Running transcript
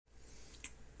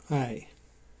Hi,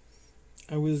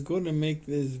 I was going to make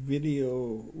this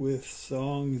video with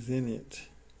songs in it,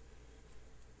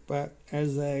 but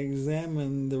as I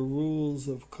examine the rules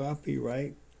of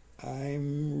copyright,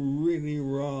 I'm really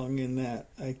wrong in that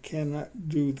I cannot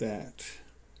do that.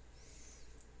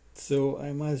 So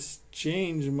I must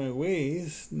change my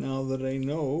ways now that I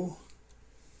know,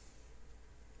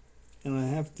 and I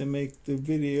have to make the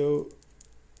video,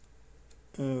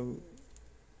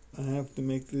 I have to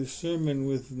make this sermon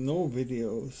with no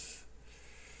videos,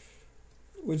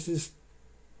 which is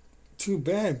too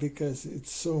bad because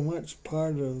it's so much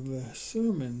part of the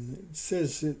sermon. It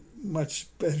says it much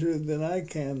better than I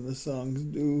can, the songs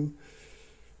do.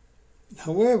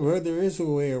 However, there is a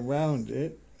way around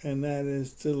it, and that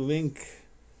is to link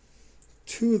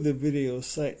to the video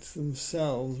sites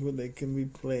themselves where they can be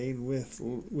played with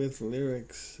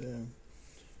lyrics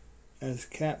as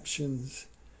captions.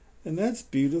 And that's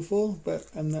beautiful, but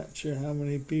I'm not sure how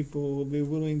many people will be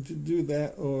willing to do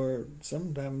that, or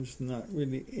sometimes not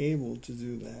really able to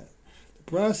do that. The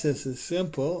process is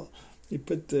simple. You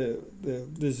put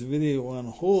this video on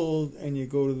hold and you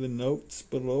go to the notes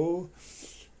below.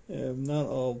 Not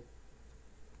all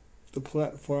the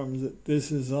platforms that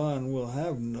this is on will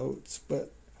have notes,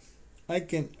 but I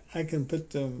can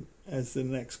put them as the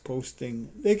next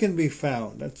posting. They can be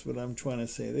found. That's what I'm trying to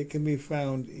say. They can be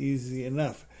found easy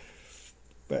enough.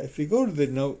 But if you go to the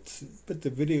notes, put the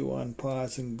video on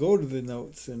pause and go to the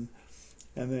notes and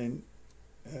then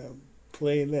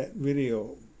play that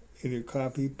video, either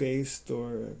copy paste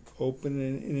or open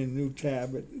it in a new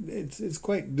tab. It's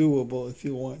quite doable if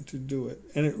you want to do it,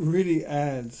 and it really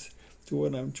adds to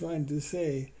what I'm trying to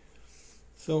say.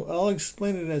 So I'll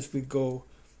explain it as we go,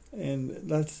 and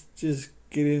let's just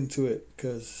get into it,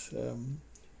 because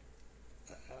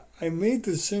I made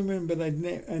the sermon, but I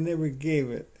never gave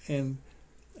it, and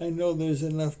I know there's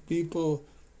enough people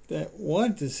that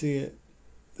want to see it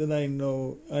that I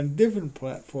know on different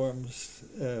platforms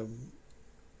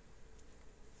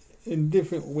in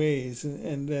different ways.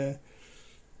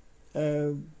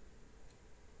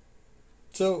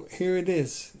 So here it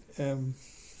is.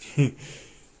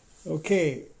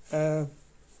 Okay. There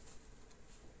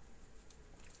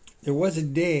was a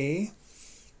day.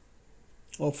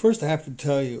 Well, first I have to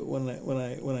tell you,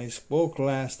 when I spoke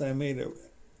last, I made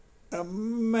a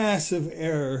massive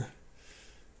error.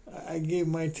 I gave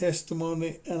my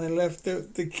testimony and I left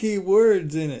out the key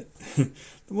words in it. The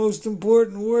most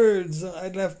important words, I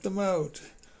left them out.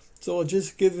 So I'll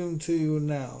just give them to you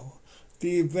now.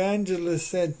 The evangelist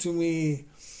said to me,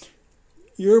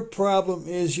 "Your problem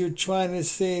is you're trying to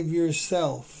save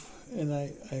yourself." And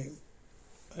I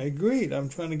agreed. I'm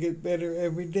trying to get better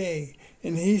every day.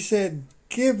 And he said,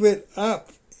 "Give it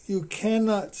up. You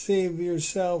cannot save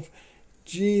yourself.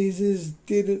 Jesus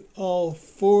did it all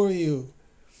for you."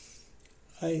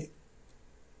 I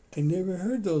never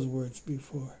heard those words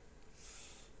before.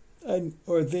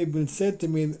 Or they've been said to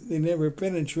me, they never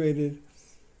penetrated.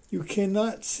 You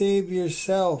cannot save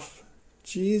yourself.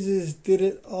 Jesus did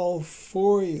it all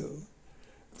for you.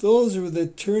 Those were the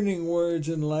turning words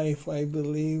in life, I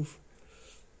believe,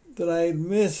 that I had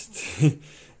missed.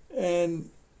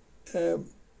 And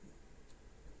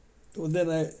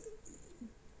then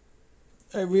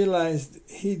I realized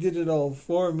he did it all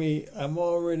for me. I'm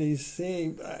already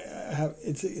saved.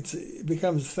 It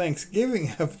becomes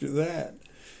Thanksgiving after that.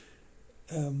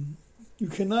 You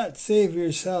cannot save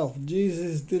yourself.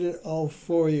 Jesus did it all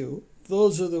for you.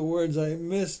 Those are the words I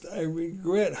missed. I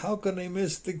regret. How can I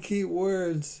miss the key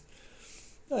words?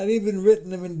 I'd even written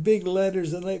them in big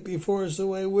letters the night before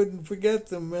so I wouldn't forget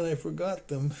them, and I forgot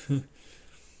them.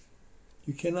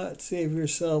 You cannot save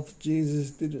yourself.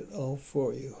 Jesus did it all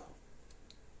for you.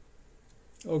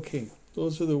 Okay,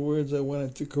 those are the words I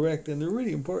wanted to correct, and they're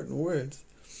really important words.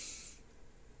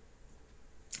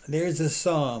 There's a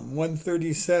Psalm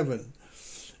 137,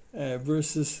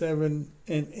 verses 7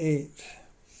 and 8.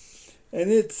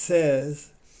 And it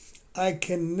says, "I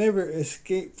can never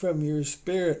escape from your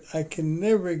spirit. I can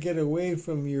never get away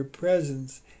from your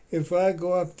presence. If I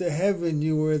go up to heaven,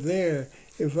 you are there.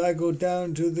 If I go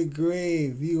down to the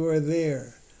grave, you are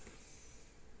there."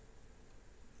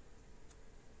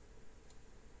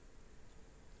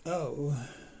 Oh,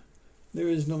 there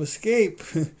is no escape.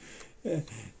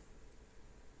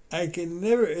 I can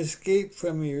never escape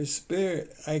from your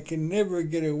spirit. I can never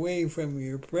get away from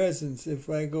your presence.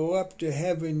 If I go up to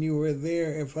heaven, you are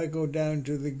there. If I go down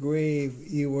to the grave,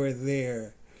 you are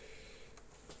there.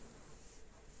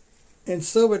 And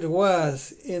so it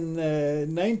was in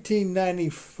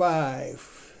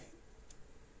 1995,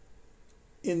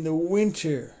 in the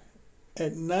winter,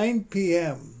 at 9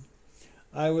 p.m.,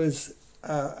 I was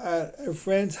at a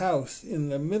friend's house in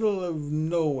the middle of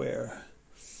nowhere.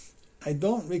 I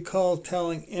don't recall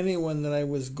telling anyone that I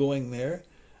was going there.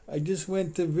 I just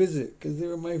went to visit because they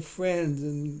were my friends,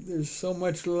 and there's so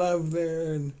much love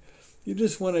there, and you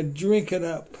just want to drink it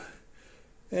up.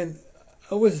 And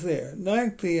I was there,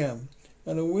 9 p.m.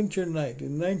 on a winter night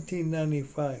in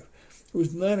 1995. It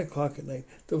was 9 o'clock at night.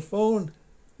 The phone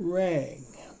rang.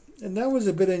 And that was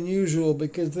a bit unusual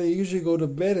because they usually go to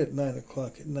bed at 9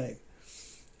 o'clock at night.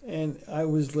 And I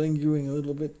was lingering a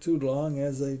little bit too long,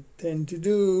 as I tend to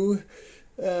do.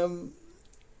 And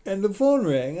the phone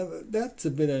rang. That's a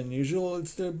bit unusual.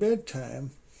 It's their bedtime.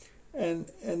 And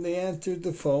they answered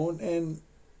the phone, and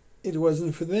it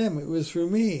wasn't for them. It was for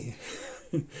me.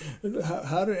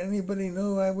 How did anybody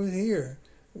know I was here?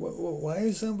 Why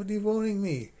is somebody phoning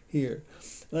me here?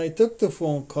 And I took the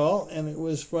phone call, and it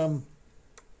was from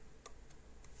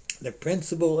the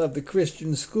principal of the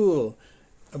Christian school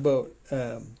about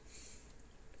it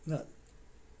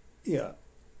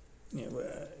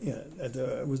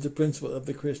was the principal of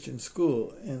the Christian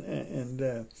school,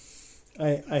 and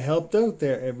I helped out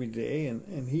there every day,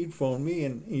 and he'd phone me,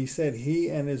 and he said he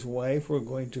and his wife were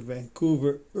going to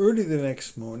Vancouver early the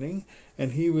next morning,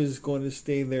 and he was going to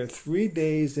stay there 3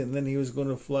 days, and then he was going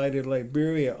to fly to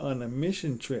Liberia on a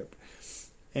mission trip.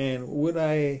 And would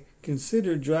I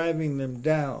consider driving them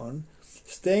down,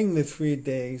 staying the 3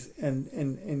 days,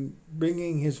 and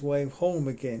bringing his wife home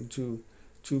again to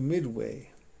Midway,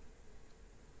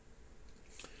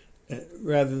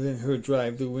 rather than her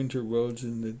drive the winter roads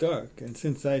in the dark. And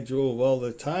since I drove all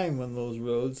the time on those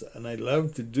roads, and I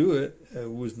loved to do it,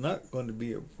 it was not going to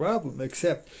be a problem,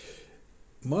 except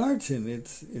Martin,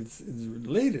 it's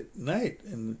late at night,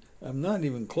 and I'm not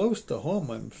even close to home.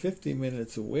 I'm 50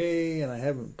 minutes away, and I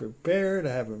haven't prepared,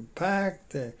 I haven't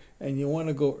packed, and you want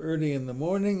to go early in the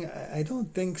morning? I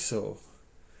don't think so.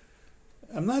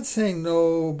 I'm not saying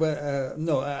no, but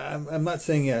no, I'm not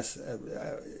saying yes.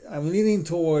 I'm leaning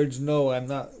towards no.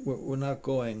 We're not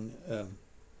going.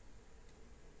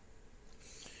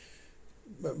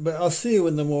 But I'll see you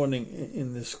in the morning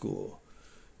in the school.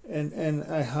 And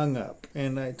I hung up,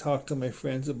 and I talked to my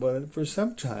friends about it for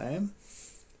some time,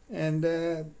 and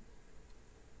a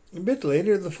bit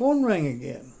later the phone rang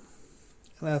again,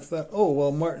 and I thought, oh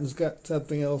well, Martin's got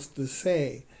something else to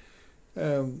say.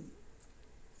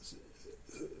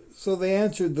 So they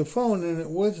answered the phone, and it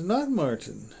was not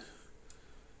Martin.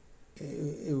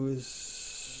 It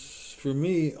was, for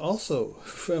me, also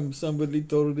from somebody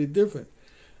totally different.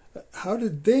 How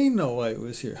did they know I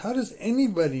was here? How does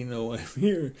anybody know I'm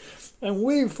here? I'm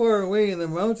way far away in the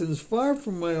mountains, far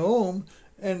from my home,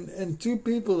 and two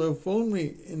people have phoned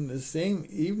me in the same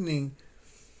evening.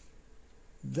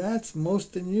 That's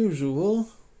most unusual.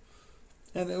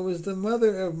 And it was the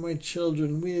mother of my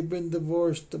children. We had been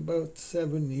divorced about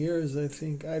 7 years, I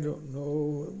think. I don't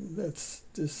know. That's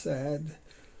just sad.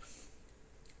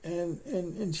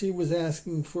 And she was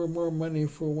asking for more money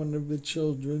for one of the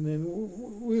children, and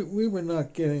we were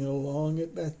not getting along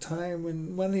at that time,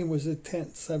 and money was a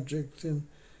tense subject, and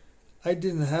I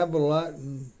didn't have a lot,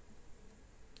 and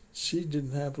she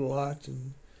didn't have a lot,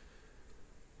 and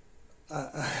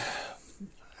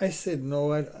I said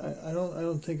no. I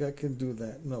don't think I can do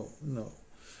that. No.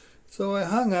 So I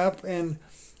hung up, and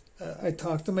I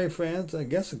talked to my friends, I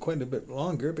guess quite a bit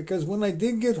longer, because when I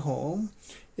did get home,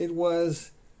 it was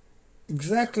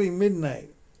exactly midnight,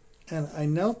 and I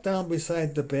knelt down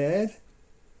beside the bed,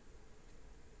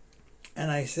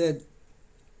 and I said,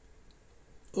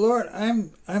 Lord,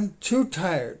 I'm too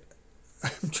tired.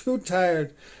 I'm too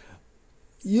tired.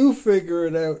 You figure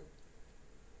it out.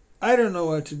 I don't know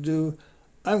what to do.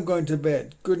 I'm going to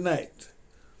bed. Good night.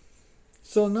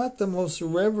 So not the most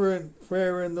reverent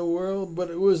prayer in the world,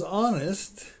 but it was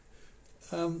honest.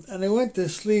 And I went to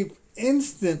sleep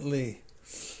instantly.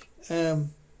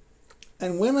 And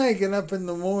when I get up in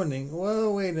the morning,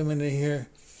 well, wait a minute here.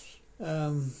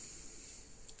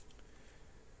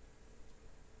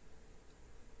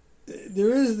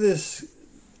 There is this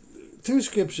 2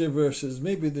 scripture verses,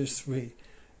 maybe there's 3.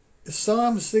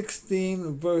 Psalm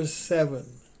 16, verse 7.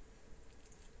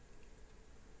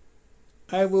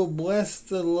 I will bless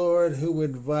the Lord who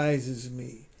advises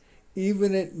me.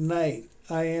 Even at night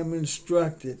I am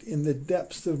instructed in the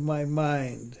depths of my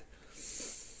mind.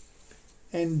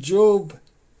 And Job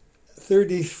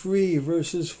 33,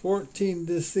 verses 14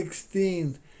 to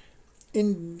 16.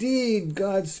 Indeed,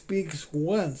 God speaks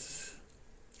once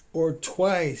or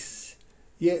twice,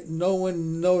 yet no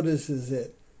one notices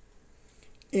it.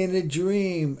 In a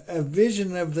dream, a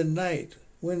vision of the night,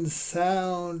 when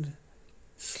sound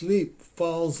sleep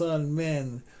falls on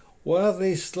men, while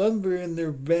they slumber in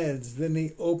their beds. Then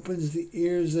he opens the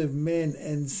ears of men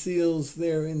and seals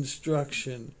their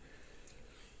instruction.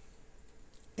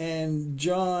 And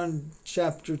John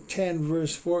chapter 10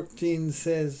 verse 14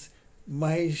 says,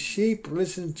 my sheep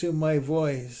listen to my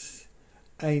voice.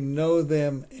 I know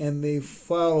them and they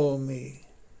follow me.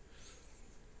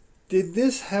 Did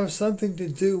this have something to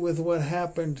do with what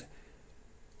happened?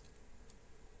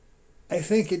 I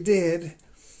think it did.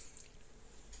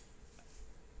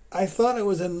 I thought it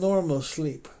was a normal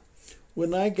sleep.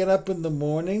 When I get up in the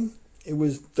morning, it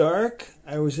was dark.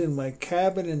 I was in my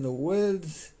cabin in the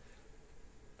woods,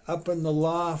 up in the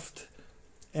loft,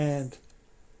 and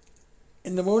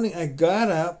in the morning I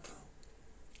got up,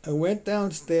 I went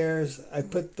downstairs, I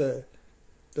put I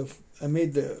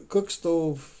made the cook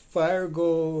stove fire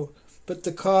go, put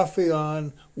the coffee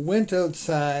on, went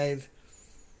outside,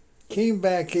 came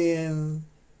back in,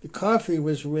 the coffee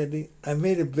was ready, I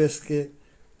made a biscuit,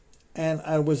 and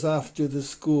I was off to the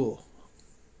school.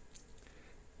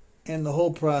 And the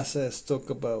whole process took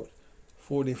about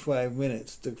 45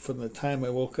 minutes from the time I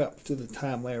woke up to the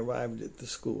time I arrived at the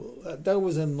school. That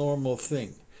was a normal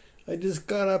thing. I just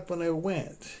got up and I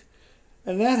went.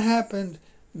 And that happened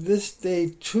this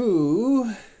day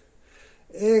too,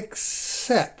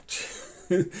 except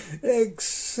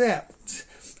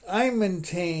I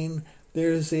maintain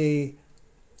there's a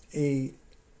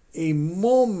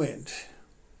moment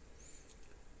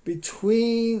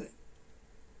between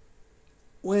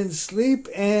when sleep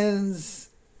ends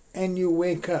and you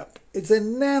wake up. It's a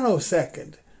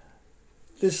nanosecond.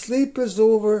 The sleep is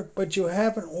over, but you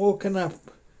haven't woken up.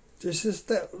 There's just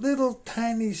that little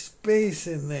tiny space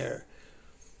in there.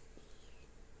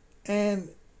 And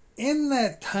in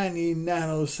that tiny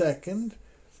nanosecond,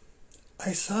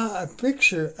 I saw a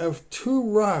picture of two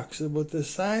rocks about the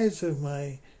size of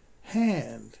my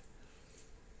hand.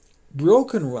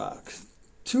 Broken rocks.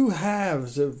 Two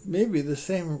halves of maybe the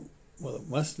same, well, it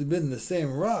must have been the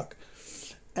same rock.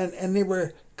 And they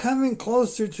were coming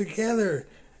closer together,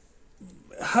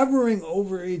 hovering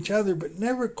over each other, but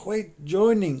never quite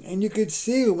joining. And you could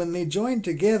see when they joined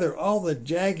together all the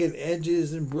jagged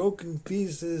edges and broken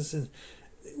pieces. And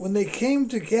when they came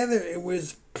together, it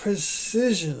was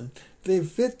precision. They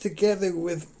fit together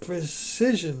with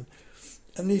precision.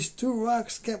 And these two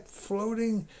rocks kept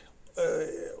floating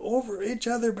over each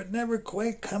other, but never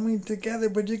quite coming together.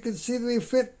 But you could see they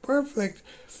fit perfect.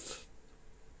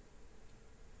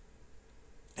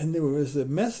 And there was a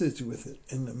message with it.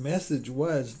 And the message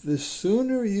was, the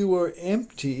sooner you are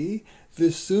empty,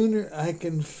 the sooner I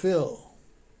can fill.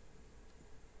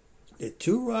 The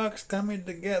two rocks coming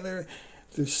together,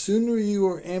 the sooner you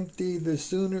are empty, the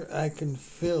sooner I can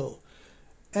fill.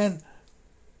 And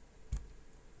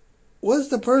what's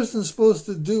the person supposed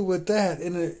to do with that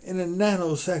in a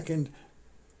nanosecond?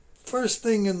 First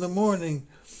thing in the morning.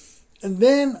 And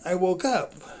then I woke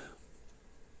up.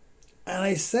 And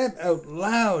I said out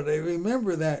loud, I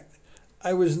remember that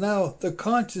I was now, the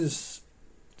conscious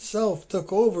self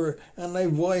took over, and I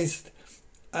voiced,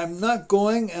 I'm not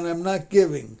going and I'm not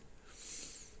giving.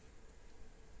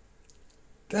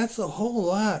 That's a whole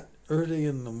lot early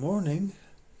in the morning.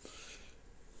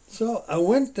 So I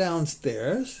went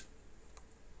downstairs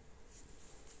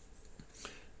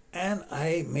and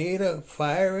I made a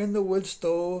fire in the wood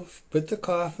stove, put the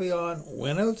coffee on,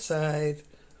 went outside,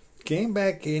 came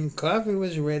back in, coffee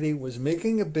was ready, was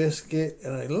making a biscuit,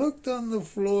 and I looked on the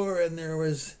floor and there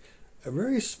was a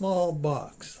very small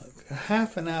box, like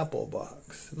half an apple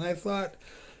box. And I thought,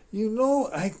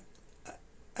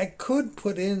 I could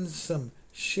put in some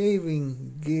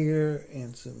shaving gear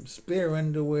and some spare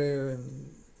underwear and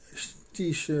a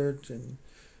t-shirt and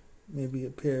maybe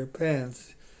a pair of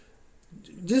pants,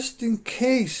 just in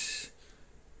case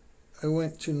I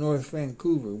went to North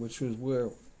Vancouver, which was where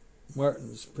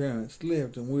Martin's parents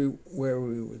lived and where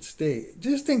we would stay.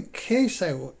 Just in case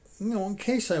I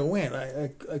went,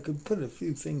 I could put a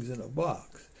few things in a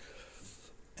box.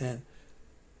 And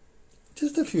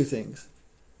just a few things.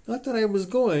 Not that I was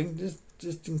going,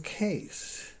 just in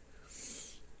case.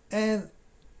 And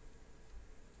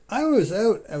I was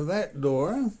out of that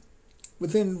door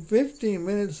within 15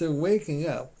 minutes of waking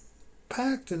up,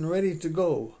 packed and ready to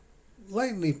go.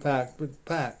 Lightly packed, but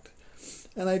packed.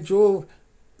 And I drove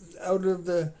out of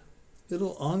the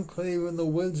little enclave in the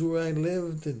woods where I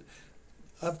lived and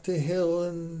up the hill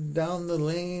and down the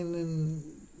lane and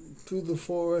through the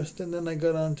forest, and then I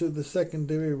got onto the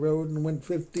secondary road and went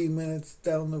 15 minutes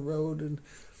down the road and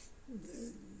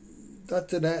got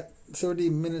to that 30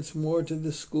 minutes more to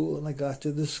the school, and I got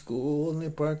to the school and I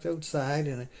parked outside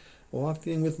and I walked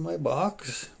in with my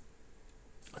box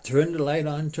turned the light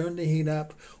on, turned the heat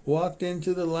up, walked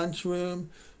into the lunchroom,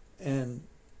 and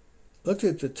looked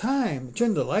at the time,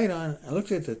 turned the light on, and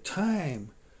looked at the time,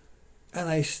 and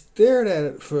I stared at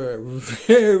it for a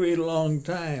very long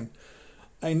time.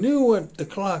 I knew what the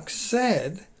clock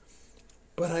said,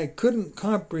 but I couldn't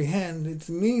comprehend its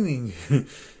meaning.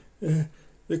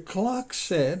 The clock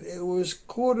said it was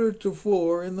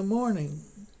 3:45 in the morning.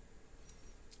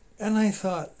 And I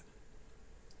thought,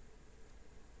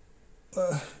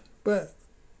 but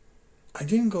I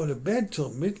didn't go to bed till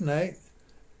midnight,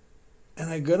 and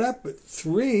I got up at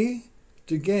 3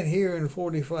 to get here in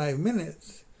 45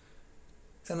 minutes,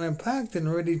 and I'm packed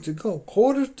and ready to go.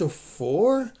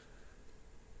 3:45?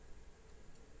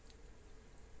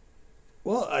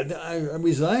 Well, I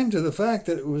resigned to the fact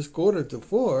that it was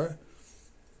 3:45,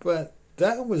 but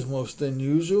that was most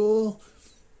unusual.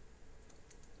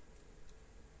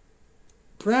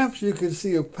 Perhaps you could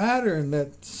see a pattern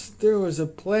that there was a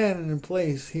plan in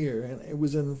place here, and it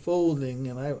was unfolding,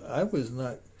 and I was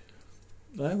not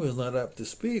up to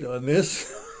speed on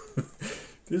this.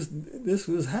 this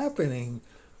was happening.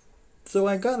 So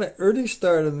I got an early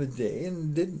start on the day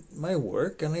and did my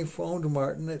work, and I phoned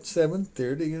Martin at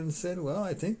 7:30 and said, well,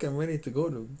 I think I'm ready to go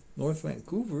to North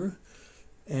Vancouver.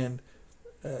 And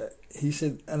he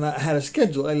said, and I had a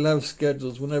schedule. I love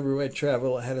schedules. Whenever I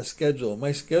travel, I had a schedule.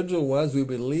 My schedule was we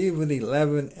would leave at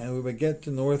 11 and we would get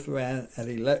to North Van at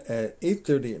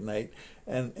 8:30 at night.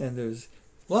 And there's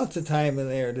lots of time in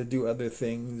there to do other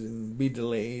things and be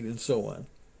delayed and so on.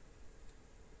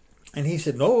 And he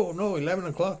said, no, 11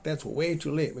 o'clock, that's way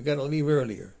too late. We got to leave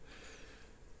earlier.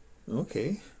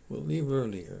 Okay, we'll leave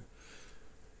earlier.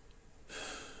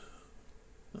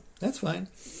 That's fine.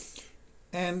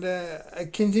 And I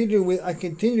continued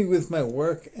with my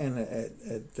work, and at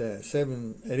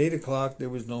 8 o'clock there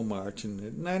was no march, and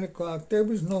at 9 o'clock there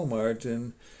was no march,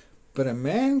 but a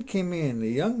man came in, a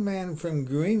young man from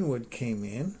Greenwood came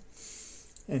in,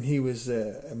 and he was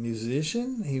a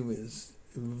musician. He was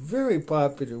very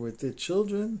popular with the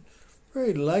children,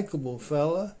 very likable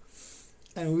fella,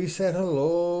 and we said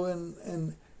hello,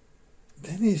 and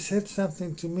then he said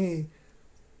something to me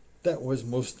that was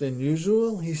most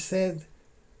unusual. He said,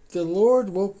 the Lord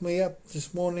woke me up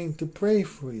this morning to pray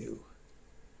for you.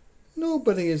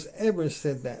 Nobody has ever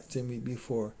said that to me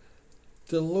before.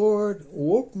 The Lord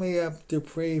woke me up to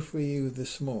pray for you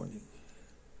this morning.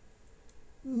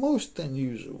 Most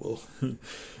unusual.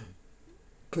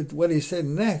 But what he said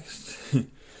next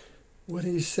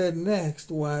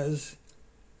was,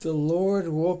 the Lord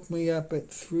woke me up at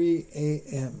 3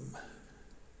 a.m.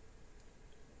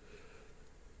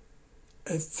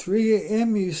 At 3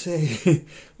 a.m. you say,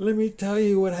 let me tell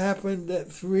you what happened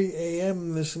at 3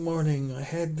 a.m. this morning. I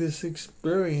had this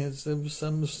experience of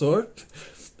some sort,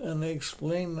 and I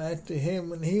explained that to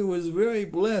him, and he was very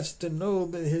blessed to know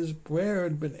that his prayer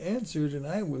had been answered, and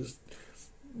I was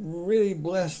really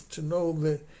blessed to know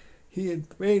that he had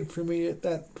prayed for me at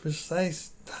that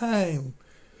precise time.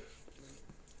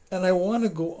 And I want to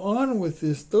go on with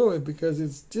this story because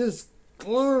it's just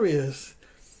glorious.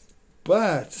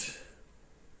 But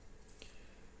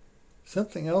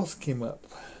something else came up.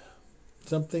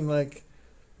 Something like,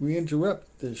 we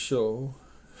interrupt the show.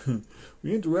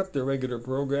 We interrupt the regular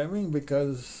programming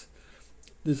because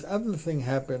this other thing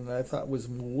happened that I thought was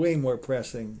way more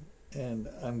pressing, and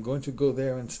I'm going to go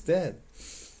there instead.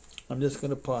 I'm just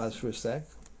going to pause for a sec.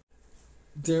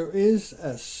 There is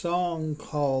a song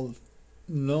called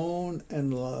Known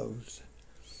and Loved,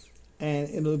 and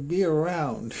it'll be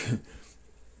around.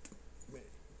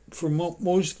 For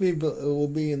most people, it will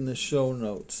be in the show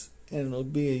notes, and it'll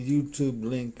be a YouTube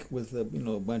link with a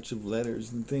bunch of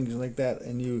letters and things like that,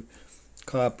 and you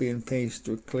copy and paste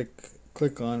or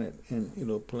click on it, and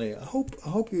it'll play. I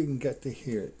hope you can get to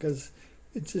hear it because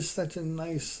it's just such a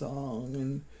nice song,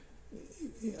 and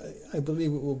I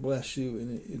believe it will bless you.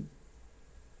 And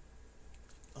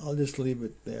I'll just leave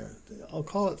it there. I'll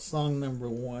call it song number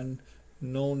 1,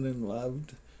 Known and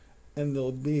Loved, and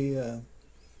there'll be a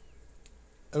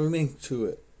link to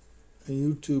it, a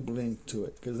YouTube link to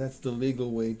it, because that's the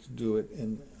legal way to do it,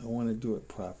 and I want to do it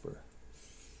proper.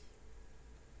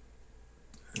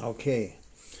 Okay.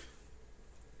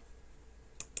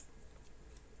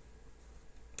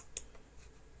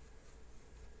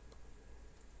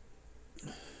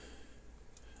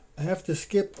 I have to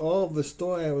skip all of the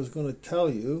story I was going to tell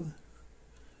you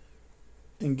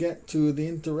and get to the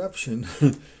interruption.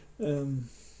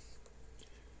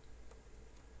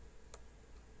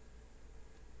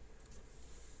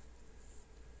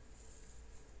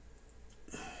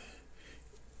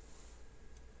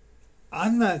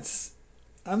 I'm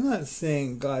not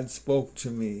saying God spoke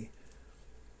to me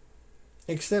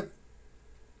Except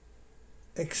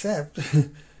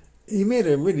he made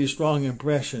a really strong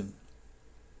impression.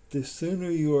 The sooner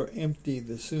you are empty,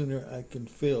 the sooner I can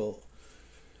fill.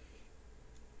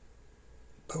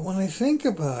 But when I think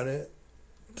about it,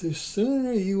 the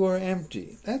sooner you are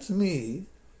empty, that's me,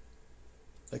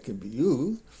 that could be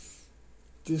you,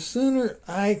 the sooner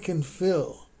I can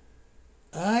fill.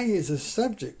 I is a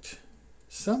subject.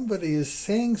 Somebody is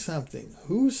saying something.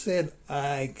 Who said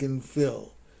I can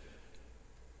fill?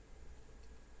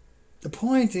 The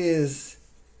point is,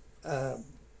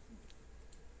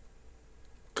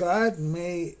 God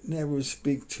may never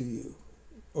speak to you,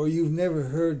 or you've never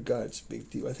heard God speak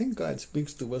to you. I think God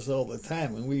speaks to us all the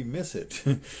time, and we miss it,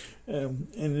 and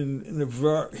in a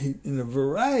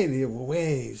variety of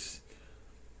ways.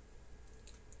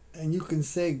 And you can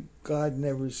say, God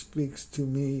never speaks to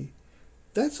me.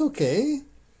 That's okay.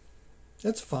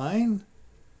 That's fine.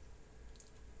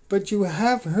 But you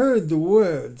have heard the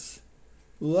words,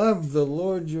 love the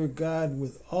Lord your God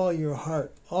with all your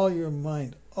heart, all your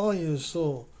mind, all your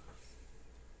soul,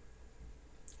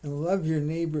 and love your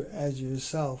neighbor as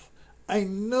yourself. I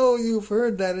know you've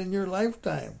heard that in your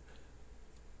lifetime.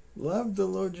 Love the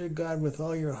Lord your God with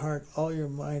all your heart, all your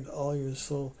mind, all your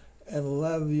soul, and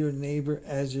love your neighbor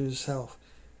as yourself.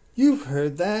 You've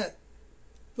heard that.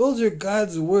 Those are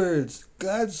God's words.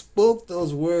 God spoke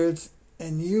those words,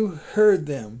 and you heard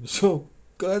them. So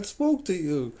God spoke to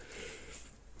you.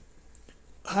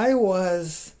 I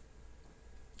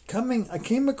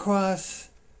came across,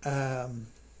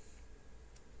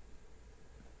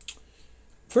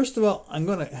 first of all, I'm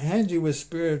going to hand you a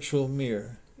spiritual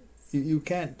mirror. You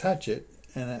can't touch it,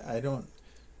 and I don't,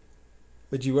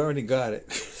 but you already got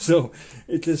it. So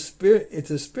it's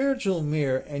a spiritual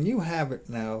mirror, and you have it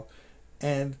now.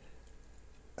 And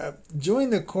during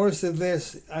the course of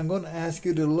this, I'm going to ask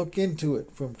you to look into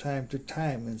it from time to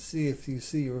time and see if you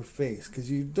see your face, because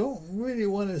you don't really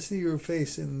want to see your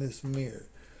face in this mirror.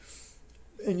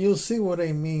 And you'll see what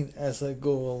I mean as I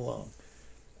go along.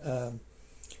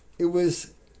 It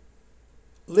was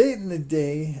late in the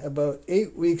day, about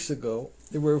 8 weeks ago.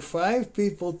 There were 5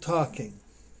 people talking.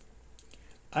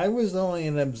 I was only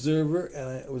an observer,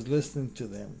 and I was listening to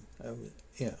them.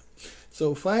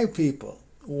 So 5 people.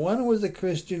 1 was a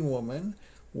Christian woman,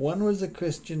 1 was a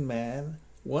Christian man,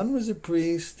 1 was a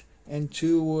priest, and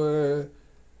 2 were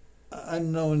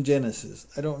unknown Genesis.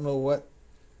 I don't know what.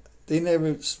 They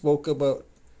never spoke about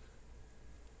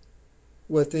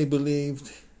what they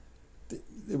believed.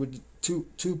 There were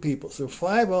two people, so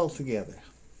 5 altogether.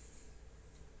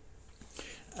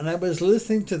 And I was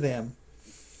listening to them,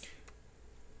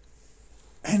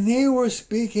 and they were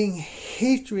speaking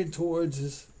hatred towards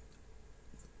this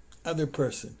other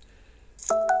person,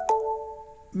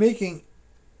 making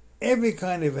every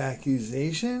kind of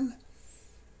accusation.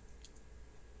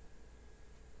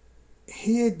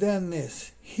 He had done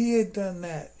this, he had done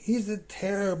that, he's a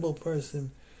terrible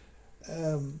person.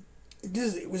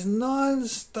 It was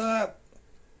non-stop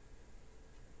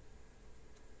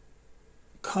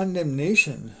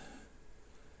condemnation,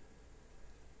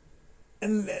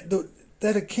 and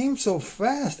that it came so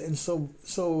fast and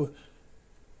so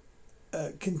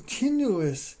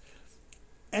continuous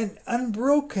and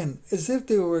unbroken, as if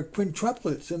they were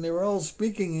quintuplets and they were all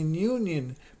speaking in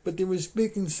union, but they were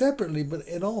speaking separately, but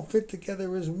it all fit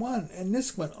together as one. And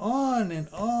this went on and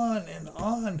on and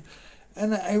on.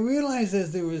 And I realized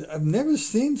I've never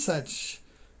seen such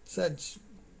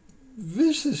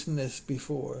viciousness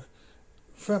before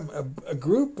from a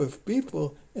group of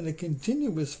people in a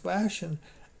continuous fashion.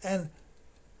 And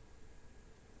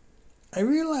I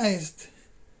realized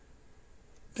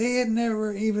they had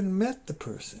never even met the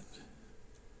person.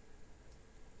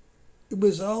 It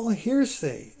was all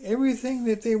hearsay. Everything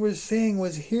that they were saying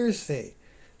was hearsay.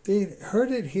 They'd heard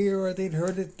it here or they'd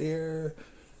heard it there,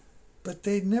 but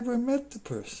they'd never met the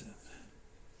person.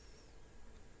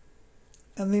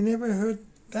 And they never heard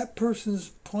that person's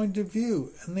point of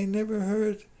view, and they never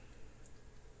heard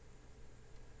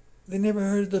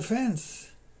a defense.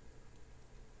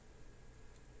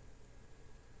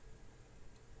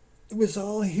 It was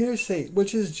all hearsay,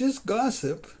 which is just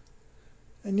gossip,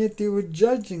 and yet they were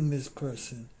judging this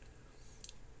person.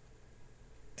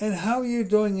 And how are you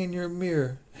doing in your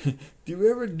mirror? Do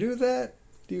you ever do that?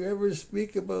 Do you ever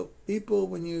speak about people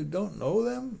when you don't know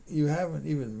them? You haven't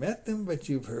even met them, but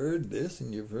you've heard this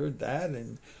and you've heard that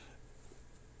and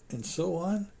so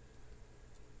on.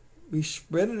 We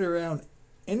spread it around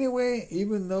anyway,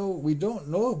 even though we don't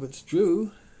know if it's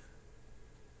true.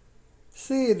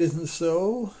 Say it isn't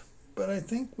so, but I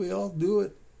think we all do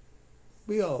it.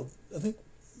 I think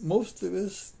most of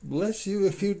us, bless you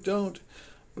if you don't,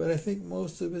 but I think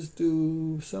most of us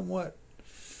do somewhat.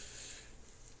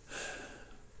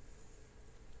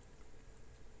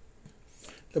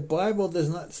 The Bible does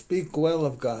not speak well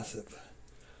of gossip.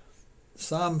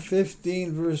 Psalm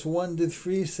 15 verse 1 to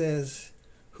 3 says,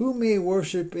 "Who may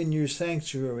worship in your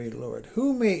sanctuary, Lord?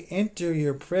 Who may enter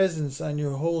your presence on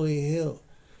your holy hill?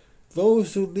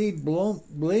 Those who lead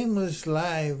blameless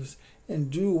lives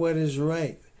and do what is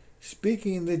right,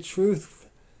 speaking the truth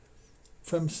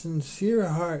from sincere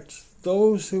hearts,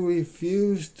 those who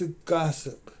refuse to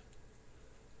gossip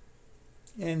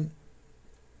and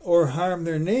or harm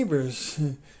their neighbors."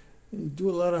 You do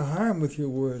a lot of harm with your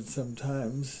words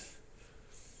sometimes.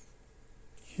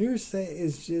 Hearsay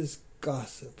is just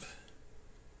gossip.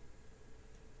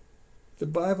 The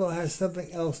Bible has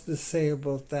something else to say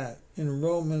about that. In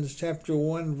Romans chapter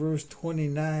 1 verse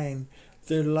 29,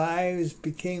 their lives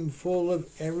became full of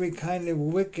every kind of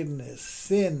wickedness,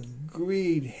 sin,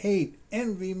 greed, hate,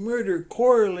 envy, murder,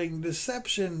 quarreling,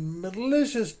 deception,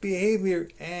 malicious behavior,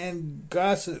 and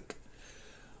gossip.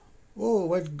 Oh,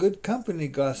 what good company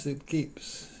gossip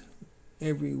keeps.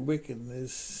 Every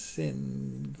wickedness,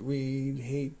 sin, greed,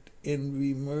 hate,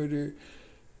 envy, murder.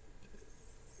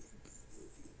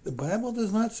 The Bible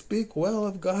does not speak well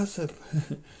of gossip.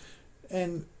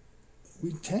 And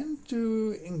we tend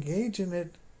to engage in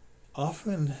it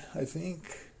often, I think.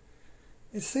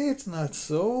 I say it's not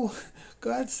so.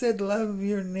 God said, love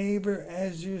your neighbor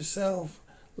as yourself.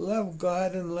 Love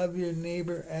God and love your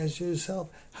neighbor as yourself.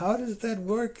 How does that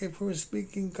work if we're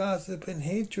speaking gossip and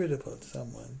hatred about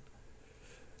someone?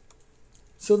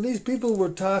 So these people were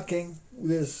talking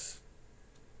this.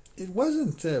 It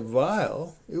wasn't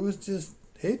vile. It was just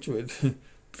hatred,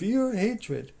 pure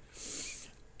hatred.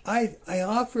 I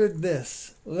offered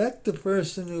this. Let the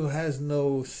person who has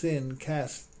no sin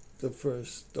cast the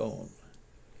first stone.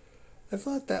 I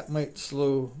thought that might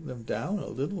slow them down a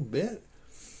little bit.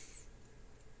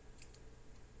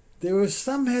 There was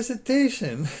some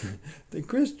hesitation. The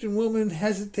Christian woman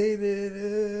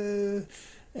hesitated,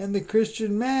 and the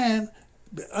Christian man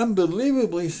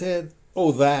unbelievably said,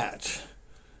 "Oh, that."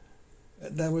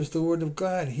 That was the word of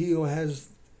God. He who has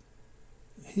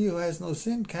no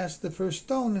sin cast the first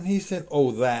stone. And he said,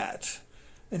 "Oh, that."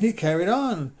 And he carried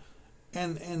on.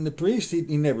 And the priest, he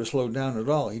never slowed down at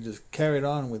all. He just carried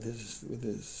on with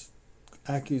his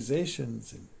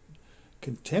accusations and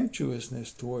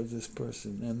contemptuousness towards this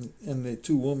person. And the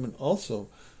two women also.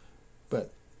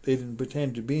 But they didn't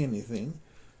pretend to be anything.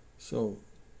 So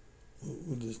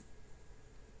we'll just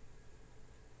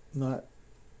not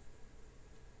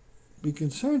be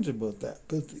concerned about that.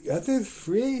 But the other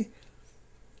three,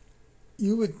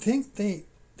 you would think they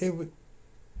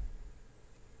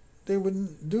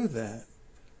wouldn't do that.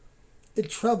 It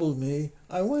troubled me.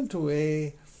 I went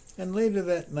away, and later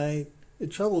that night, it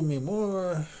troubled me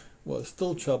more. Well, it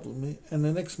still troubled me. And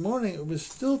the next morning, it was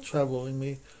still troubling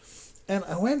me. And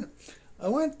I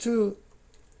went to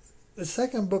the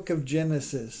second book of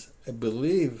Genesis, I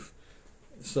believe.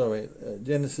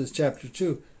 Genesis chapter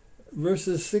 2.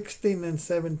 Verses 16 and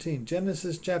 17.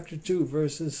 Genesis chapter 2,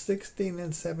 verses 16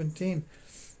 and 17.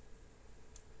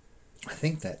 I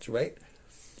think that's right.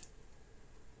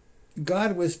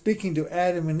 God was speaking to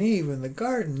Adam and Eve in the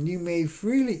garden. You may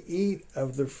freely eat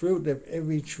of the fruit of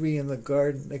every tree in the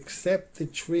garden, except the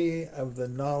tree of the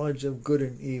knowledge of good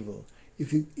and evil.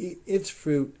 If you eat its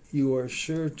fruit, you are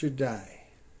sure to die.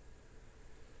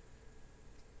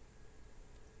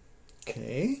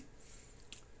 Okay.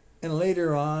 And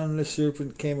later on, the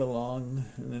serpent came along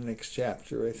in the next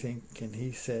chapter, I think, and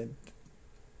he said,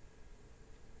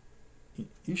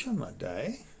 "You shall not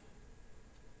die."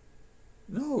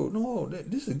 No,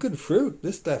 this is good fruit.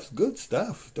 This stuff's good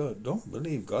stuff. Don't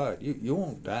believe God. You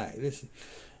won't die.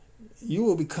 You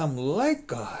will become like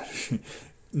God,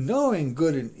 knowing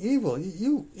good and evil.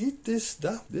 You eat this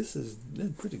stuff. This is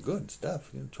pretty good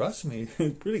stuff. Trust me,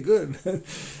 it's pretty good.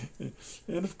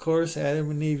 And of course,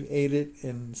 Adam and Eve ate it,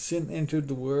 and sin entered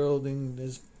the world and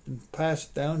has been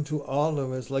passed down to all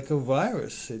of us like a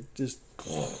virus. It just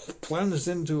plunged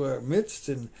into our midst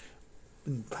and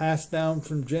been passed down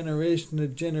from generation to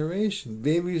generation.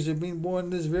 Babies are being born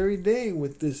this very day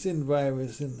with the sin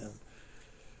virus in them.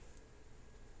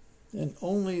 And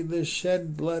only the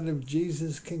shed blood of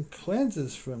Jesus can cleanse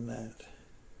us from that.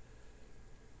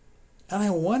 And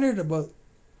I wondered about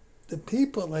the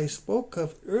people I spoke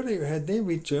of earlier. Had they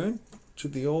returned to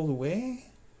the old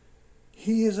way?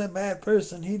 He is a bad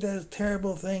person. He does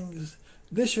terrible things.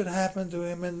 This should happen to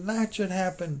him and that should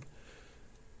happen.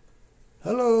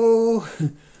 Hello?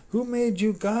 Who made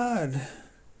you God?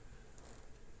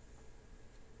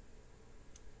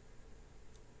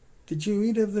 Did you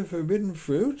eat of the forbidden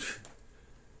fruit?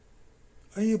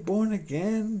 Are you born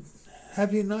again?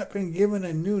 Have you not been given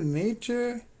a new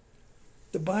nature?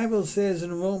 The Bible says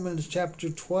in Romans chapter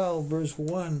 12, verse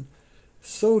 1,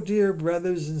 "So, dear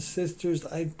brothers and sisters,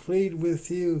 I plead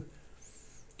with you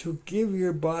to give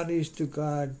your bodies to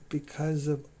God because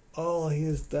of all He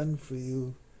has done for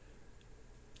you.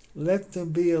 Let them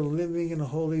be a living and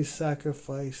holy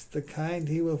sacrifice, the kind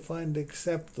He will find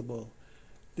acceptable.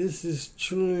 This is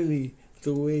truly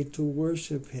the way to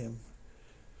worship Him."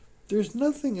 There's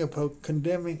nothing about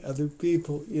condemning other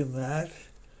people in that.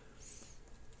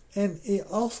 And it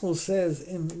also says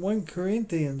in 1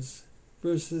 Corinthians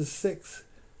verses 6,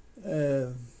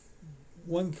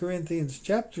 1 Corinthians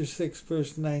chapter 6,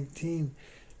 verse 19,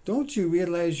 "Don't you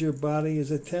realize your body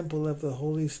is a temple of the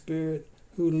Holy Spirit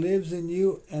who lives in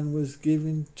you and was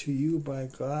given to you by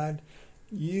God?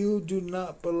 You do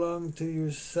not belong to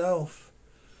yourself."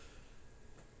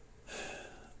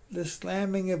 The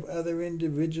slamming of other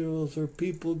individuals or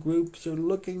people groups or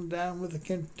looking down with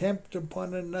contempt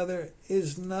upon another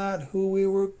is not who we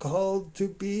were called to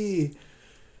be.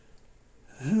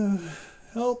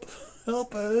 Help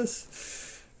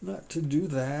us not to do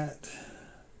that.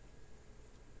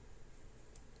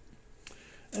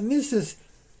 And this is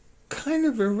kind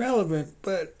of irrelevant,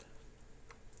 but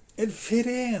it fit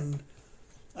in.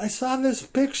 I saw this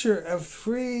picture of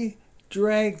 3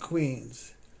 drag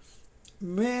queens.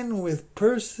 Men with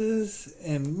purses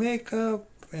and makeup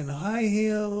and high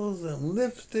heels and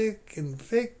lipstick and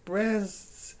fake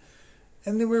breasts.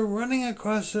 And they were running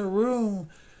across a room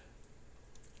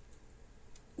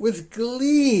with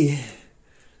glee.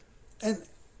 And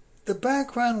the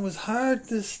background was hard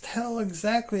to tell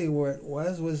exactly where it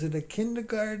was. Was it a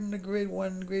kindergarten, a grade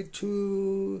 1, grade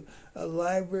 2, a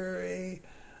library?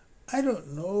 I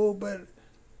don't know, but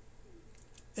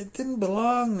it didn't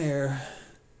belong there.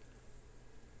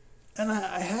 And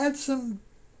I had some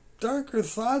darker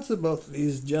thoughts about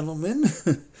these gentlemen.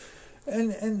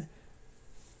 and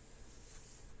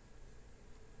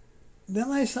then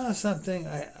I saw something,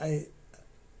 I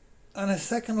on a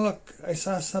second look, I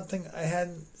saw something I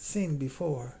hadn't seen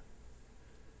before.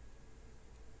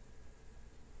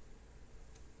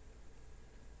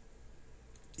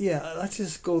 Yeah, let's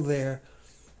just go there.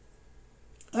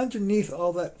 Underneath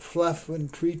all that fluff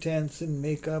and pretense and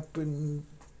makeup and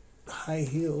high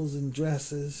heels and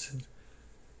dresses,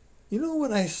 you know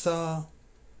what I saw?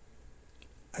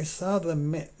 I saw the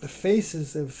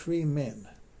faces of 3 men.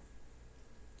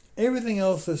 Everything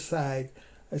else aside,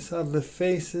 I saw the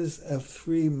faces of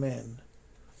 3 men.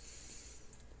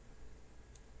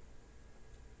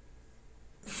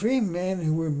 3 men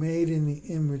who were made in the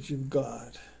image of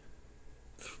God.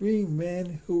 3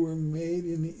 men who were made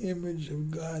in the image of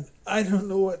God. I don't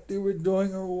know what they were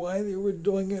doing or why they were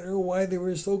doing it or why they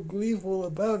were so gleeful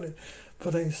about it,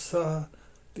 but I saw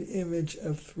the image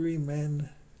of 3 men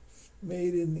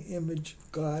made in the image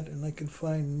of God, and I could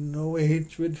find no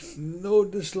hatred, no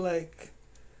dislike.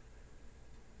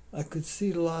 I could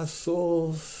see lost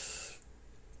souls.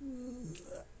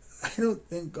 I don't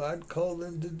think God called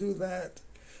them to do that.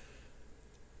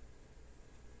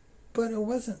 But it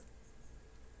wasn't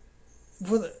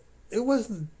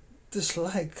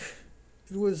dislike.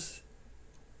 It was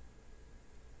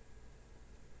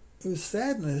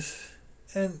sadness.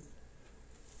 And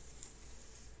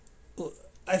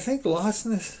I think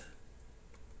lostness.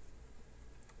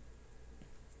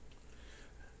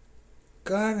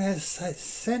 God has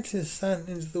sent His Son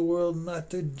into the world not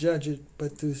to judge it,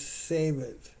 but to save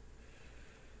it.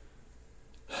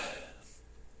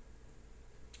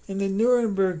 In the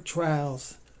Nuremberg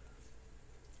trials,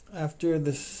 after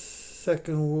the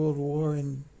Second World War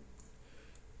in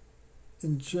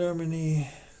Germany,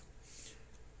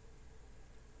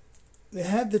 they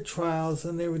had the trials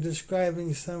and they were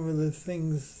describing some of the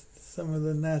things some of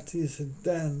the Nazis had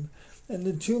done. And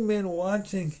the 2 men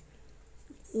watching,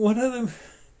 one of them,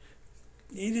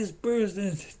 he just burst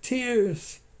into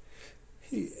tears.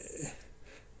 He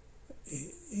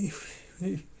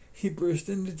burst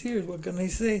into tears. What can I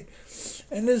say?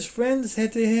 And his friend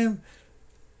said to him,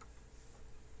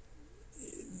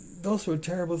 "Those were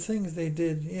terrible things they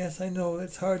did. Yes, I know,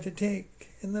 it's hard to take."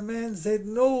 And the man said,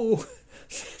 "No,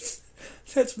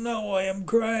 that's not why I'm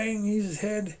crying." He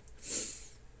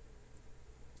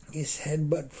said,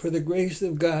 "But for the grace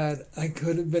of God, I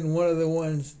could have been one of the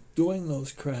ones doing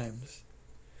those crimes."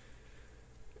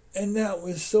 And that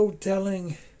was so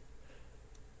telling.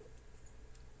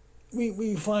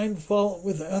 We find fault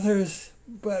with others,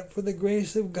 but for the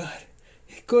grace of God,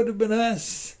 it could have been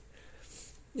us.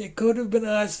 It could have been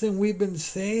us, and we've been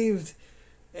saved.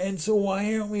 And so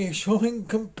why aren't we showing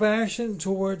compassion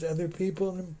towards other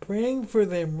people and praying for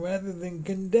them rather than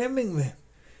condemning them?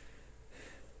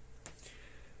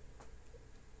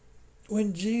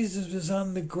 when Jesus was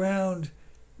on the ground,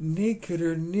 naked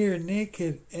or near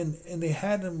naked, and they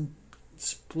had him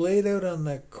splayed out on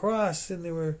the cross, and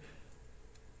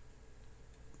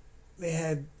they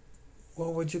had,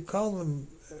 what would you call them,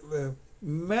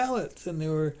 mallets, and they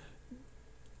were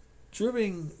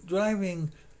driving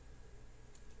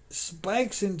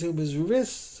spikes into his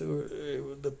wrists, or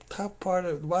the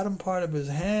bottom part of his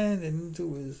hand, and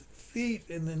into his feet,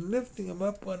 and then lifting him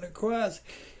up on the cross.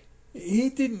 He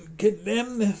didn't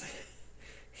condemn them.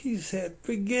 He said,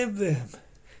 "Forgive them.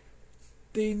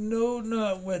 They know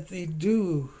not what they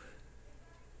do."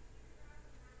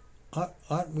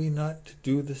 Ought we not to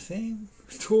do the same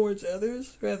towards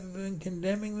others rather than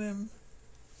condemning them?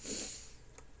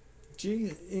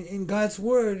 In God's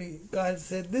word, God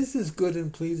said, "This is good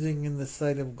and pleasing in the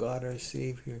sight of God our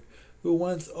Savior, who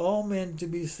wants all men to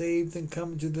be saved and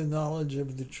come to the knowledge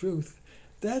of the truth."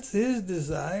 That's his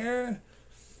desire,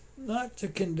 not to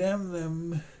condemn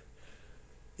them.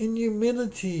 In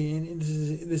humility, and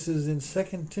this is in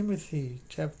 2 Timothy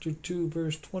chapter 2,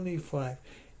 verse 25,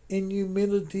 in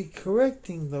humility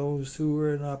correcting those who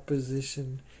are in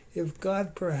opposition, if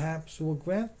God perhaps will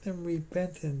grant them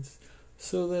repentance,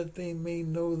 so that they may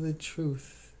know the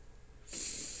truth.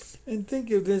 And think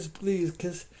of this, please,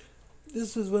 because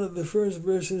this was one of the first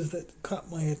verses that caught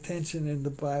my attention in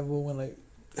the Bible when I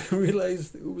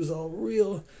realized it was all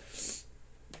real.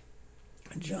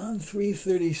 John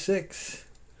 3:36.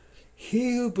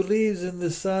 He who believes in the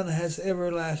Son has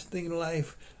everlasting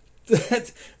life.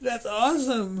 That's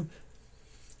awesome.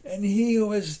 And he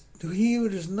who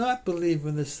does not believe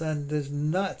in the Son does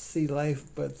not see life,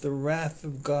 but the wrath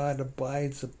of God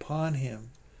abides upon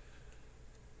him.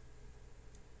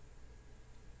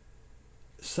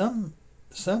 Some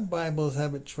Bibles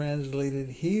have it translated,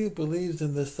 "He who believes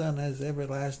in the Son has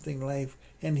everlasting life,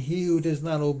 and he who does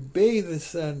not obey the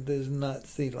Son does not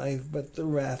see life, but the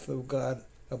wrath of God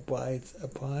abides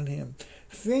upon him."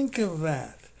 Think of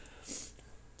that.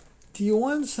 Do you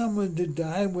want someone to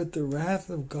die with the wrath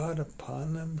of God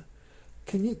upon them?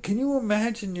 Can you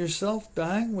imagine yourself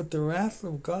dying with the wrath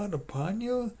of God upon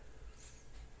you?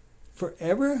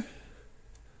 Forever?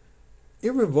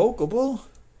 Irrevocable?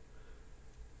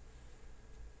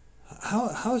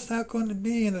 How's that going to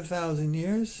be in 1,000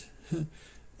 years?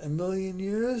 1,000,000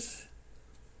 years?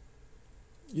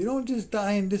 You don't just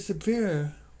die and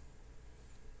disappear.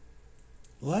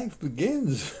 Life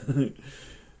begins.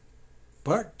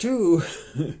 Part 2.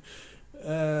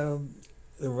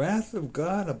 The wrath of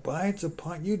God abides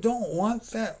upon you. You don't want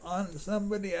that on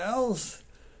somebody else.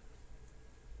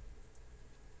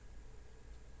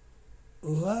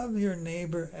 Love your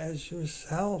neighbor as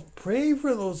yourself. Pray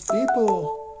for those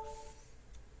people.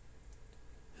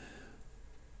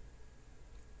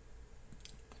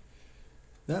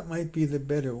 That might be the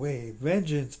better way.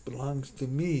 "Vengeance belongs to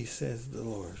me," says the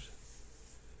Lord.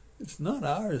 It's not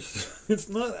ours. It's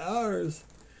not ours.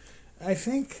 I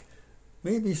think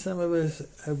maybe some of us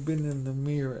have been in the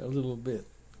mirror a little bit,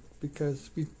 because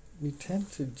we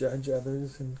tend to judge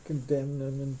others and condemn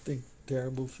them and think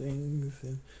terrible things.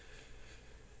 And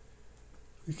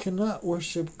we cannot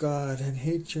worship God and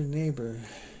hate your neighbor.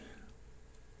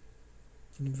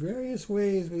 In various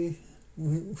ways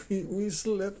we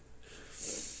slip.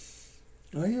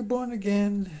 Are you born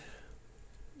again?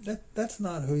 That's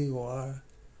not who you are.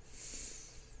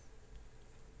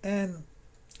 And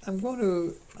I'm going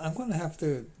to have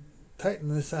to tighten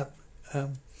this up.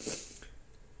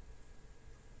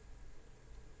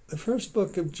 The first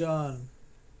book of John,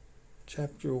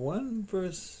 chapter 1,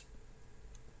 verse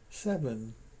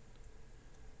 7,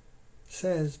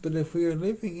 says, "But if we are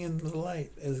living in the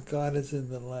light as God is in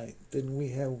the light, then we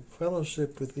have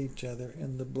fellowship with each other,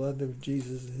 and the blood of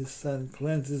Jesus, his Son,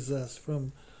 cleanses us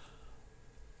from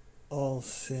all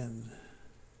sin."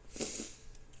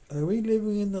 Are we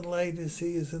living in the light as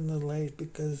he is in the light?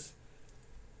 Because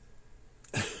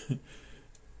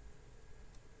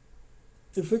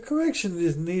if a correction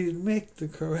is needed, make the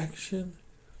correction.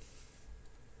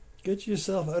 Get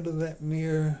yourself out of that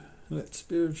mirror, that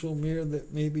spiritual mirror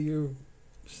that maybe you're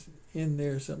in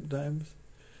there sometimes.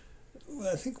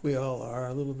 Well, I think we all are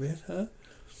a little bit, huh?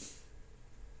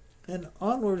 And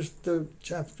onwards to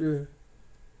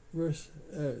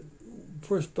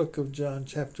first book of John,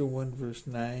 chapter 1, verse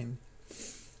 9.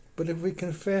 "But if we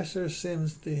confess our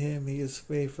sins to him, he is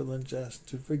faithful and just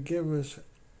to forgive us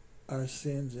our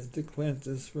sins and to cleanse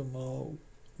us from all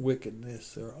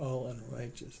wickedness," or all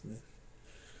unrighteousness.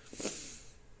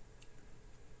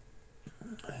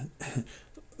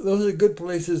 Those are good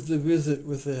places to visit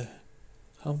with a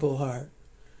humble heart.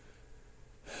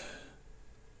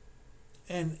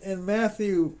 And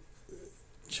Matthew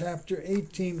chapter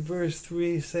 18, verse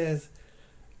 3 says,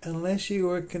 "Unless you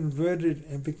are converted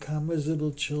and become as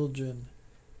little children,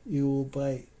 you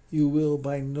will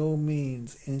by no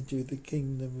means enter the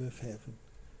kingdom of heaven."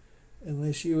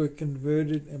 Unless you are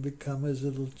converted and become as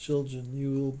little children,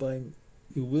 you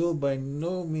will by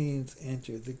no means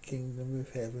enter the kingdom of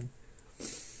heaven.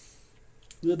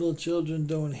 Little children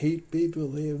don't hate people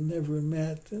they have never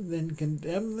met and then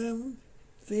condemn them.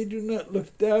 They do not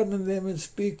look down on them and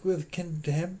speak with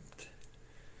contempt.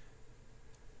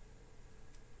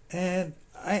 And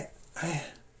I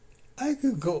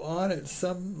could go on at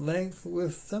some length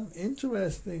with some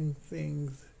interesting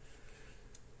things.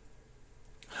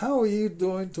 How are you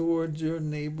doing towards your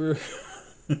neighbor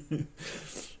and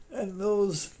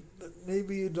those that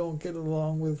maybe you don't get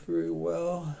along with very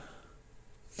well?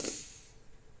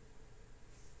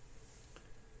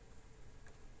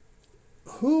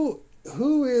 Who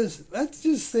is, let's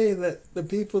just say that the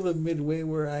people of Midway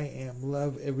where I am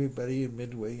love everybody in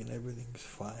Midway and everything's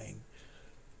fine.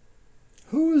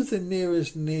 Who is the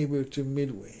nearest neighbor to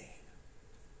Midway?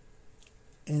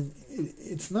 And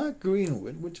it's not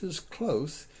Greenwood, which is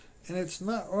close, and it's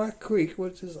not Rock Creek,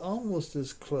 which is almost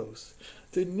as close.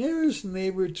 The nearest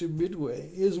neighbor to Midway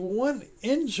is 1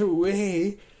 inch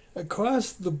away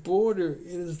across the border.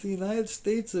 It is the United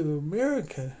States of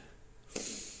America.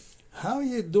 How are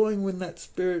you doing with that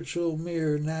spiritual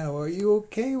mirror now? Are you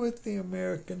okay with the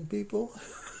American people?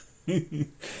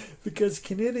 Because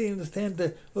Canadians tend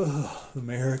to,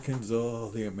 Americans,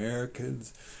 the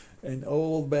Americans, and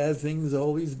all bad things,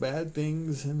 all these bad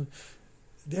things. And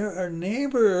they're our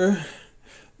neighbor.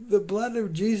 The blood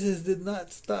of Jesus did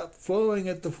not stop flowing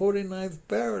at the 49th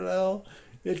parallel.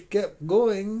 It kept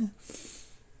going.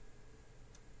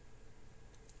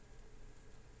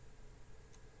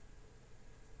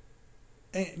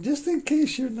 And just in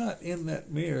case you're not in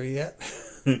that mirror yet,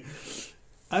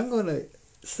 I'm going to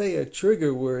say a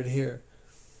trigger word here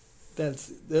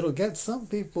that'll get some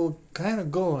people kind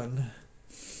of going.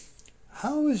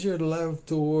 How is your love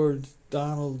towards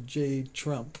Donald J.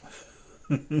 Trump?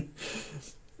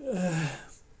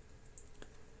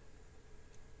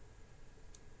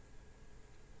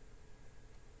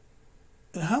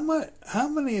 How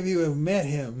many of you have met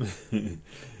him?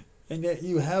 And yet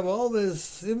you have all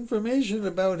this information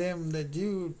about him that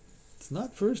it's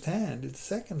not first-hand, it's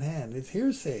second-hand, it's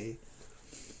hearsay.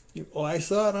 I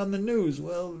saw it on the news.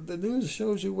 Well, the news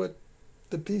shows you what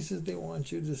the pieces they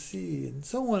want you to see, and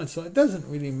so on and so on. It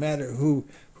doesn't really matter who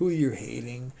you're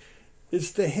hating.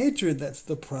 It's the hatred that's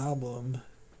the problem.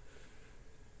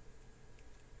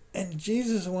 And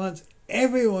Jesus wants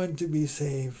everyone to be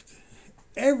saved.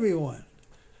 Everyone.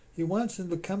 He wants them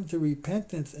to come to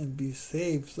repentance and be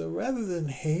saved. So rather than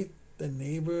hate the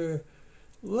neighbor,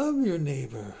 love your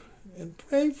neighbor and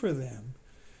pray for them.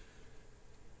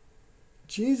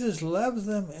 Jesus loves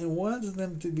them and wants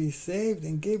them to be saved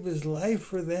and gave his life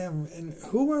for them. And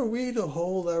who are we to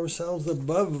hold ourselves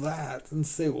above that and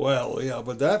say, well, yeah,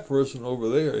 but that person over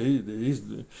there, he's...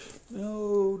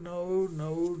 No.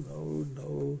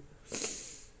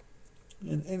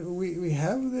 And we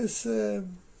have this...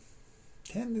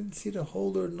 tendency to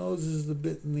hold our noses a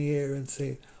bit in the air and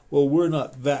say, well, we're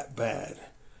not that bad.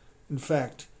 In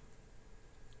fact,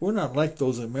 we're not like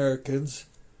those Americans.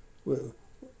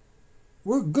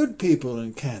 We're good people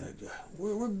in Canada.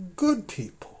 We're good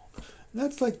people. And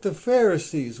that's like the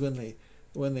Pharisees when they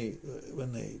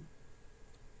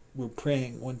were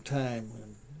praying one time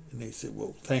and they said,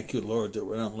 well, thank you, Lord, that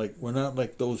we're not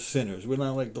like those sinners. We're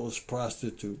not like those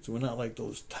prostitutes. We're not like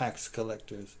those tax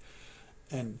collectors.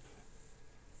 And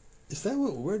is that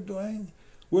what we're doing?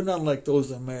 We're not like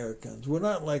those Americans. We're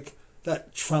not like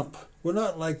that Trump. We're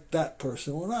not like that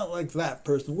person. We're not like that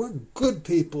person. We're good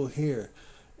people here.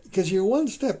 Because you're one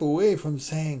step away from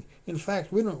saying, in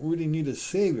fact, we don't really need a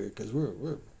savior because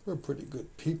we're pretty good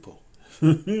people.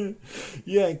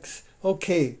 Yikes.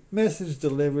 Okay, message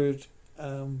delivered.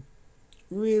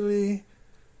 Really?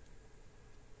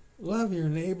 Love your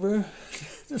neighbor.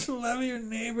 Just love your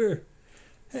neighbor.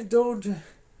 And don't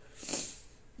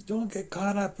get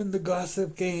caught up in the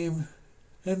gossip game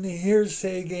and the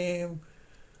hearsay game.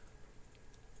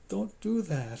 Don't do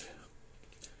that.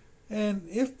 And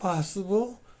if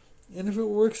possible, and if it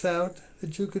works out,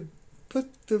 that you could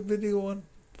put the video on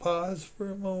pause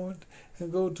for a moment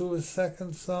and go to a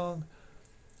second song.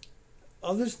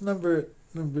 Oh, this number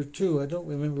 2, I don't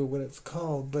remember what it's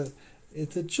called, but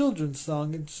it's a children's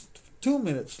song. It's 2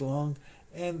 minutes long,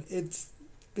 and it's,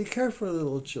 be careful,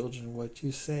 little children, what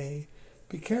you say.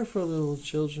 Be careful, little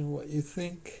children, what you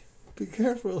think. Be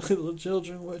careful, little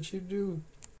children, what you do.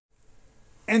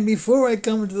 And before I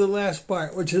come to the last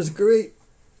part, which is great,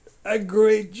 a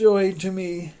great joy to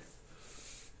me.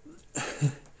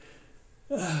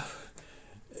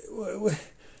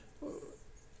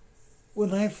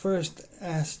 When I first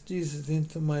asked Jesus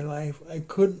into my life, I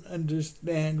couldn't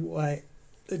understand why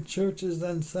the churches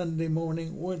on Sunday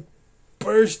morning weren't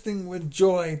bursting with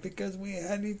joy, because we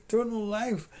had eternal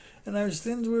life and our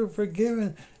sins were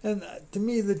forgiven. And to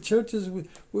me, the churches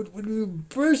would be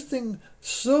bursting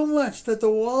so much that the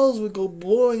walls would go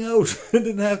blowing out and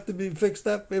didn't have to be fixed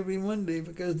up every Monday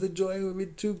because the joy would be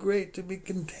too great to be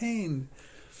contained.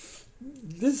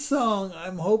 This song,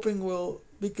 I'm hoping, will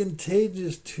be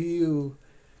contagious to you.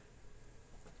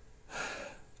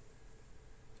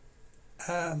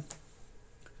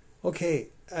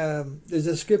 There's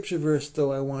a scripture verse,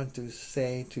 though, I want to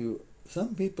say to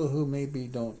some people who maybe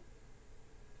don't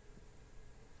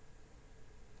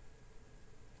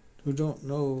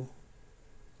know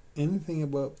anything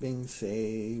about being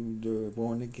saved or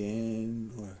born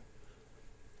again or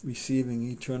receiving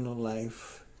eternal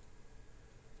life.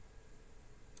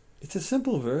 It's a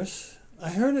simple verse. I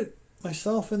heard it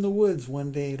myself in the woods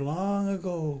one day long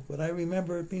ago, but I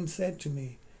remember it being said to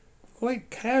me quite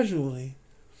casually.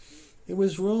 It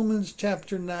was Romans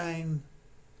chapter 10.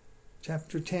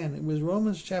 It was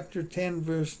Romans chapter 10,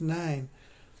 verse 9.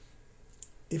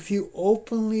 If you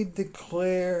openly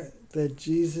declare that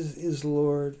Jesus is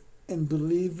Lord and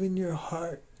believe in your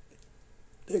heart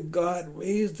that God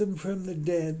raised him from the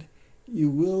dead, you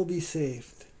will be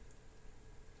saved.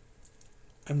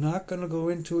 I'm not going to go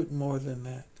into it more than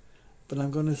that, but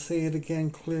I'm going to say it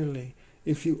again clearly.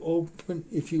 If you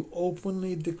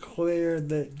openly declare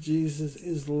that Jesus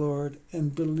is Lord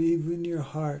and believe in your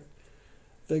heart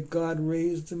that God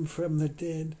raised him from the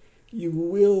dead, you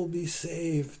will be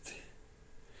saved.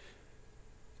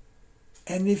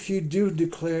 And if you do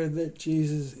declare that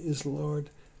Jesus is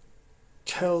Lord,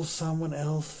 tell someone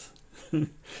else.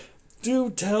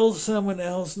 Do tell someone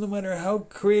else, no matter how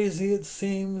crazy it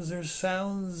seems or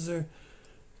sounds.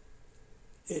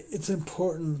 It's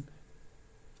important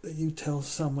that you tell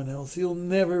someone else. You'll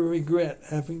never regret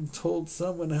having told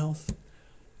someone else.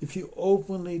 If you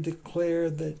openly declare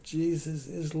that Jesus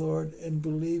is Lord and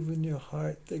believe in your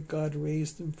heart that God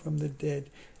raised him from the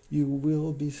dead, you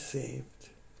will be saved.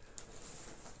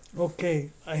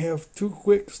 Okay, I have 2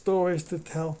 quick stories to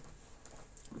tell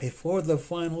before the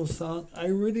final song. I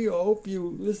really hope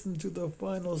you listen to the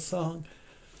final song.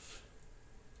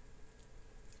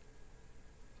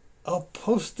 I'll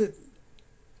post it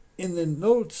in the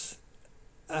notes.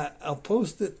 I'll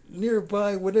post it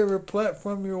nearby, whatever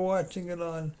platform you're watching it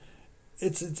on.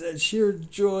 It's a sheer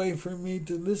joy for me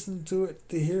to listen to it,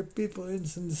 to hear people in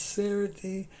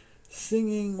sincerity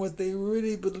singing what they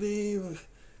really believe.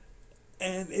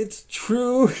 And it's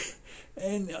true.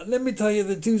 And let me tell you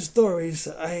the 2 stories.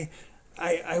 I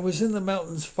was in the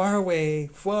mountains far away,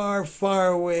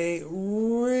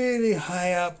 really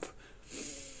high up.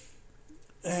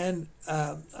 And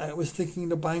I was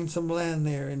thinking of buying some land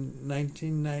there in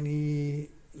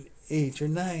 1998 or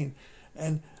 9.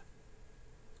 And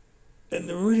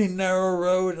the really narrow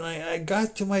road, and I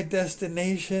got to my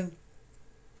destination,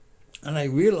 and I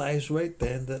realized right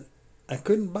then that I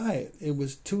couldn't buy it. It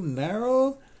was too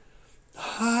narrow.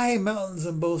 High mountains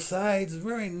on both sides,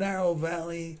 very narrow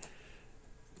valley,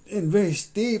 and very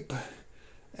steep.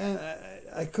 And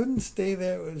I couldn't stay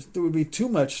there. There would be too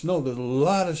much snow. There's a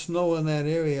lot of snow in that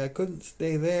area. I couldn't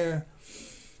stay there.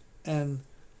 And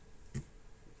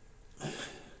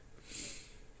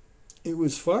it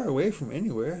was far away from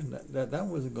anywhere. That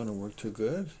wasn't going to work too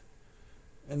good.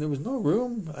 And there was no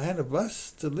room. I had a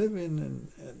bus to live in,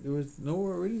 and there was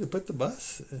nowhere really to put the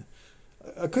bus.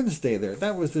 I couldn't stay there.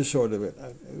 That was the short of it.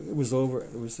 It was over.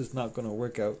 It was just not going to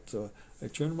work out. So I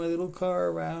turned my little car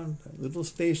around, a little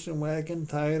station wagon,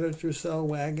 Toyota Tercel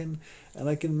wagon, and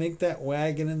I can make that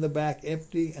wagon in the back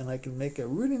empty, and I can make a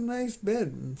really nice bed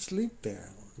and sleep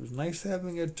there. It was nice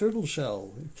having a turtle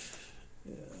shell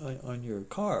on your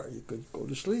car. You could go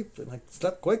to sleep, and I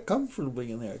slept quite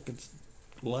comfortably in there. I could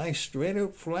lie straight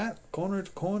out flat, corner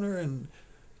to corner, and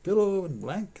pillow and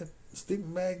blanket,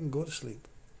 sleeping bag, and go to sleep.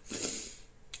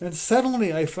 And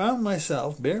suddenly I found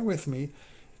myself, bear with me,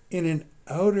 in an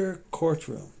outer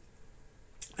courtroom.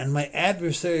 And my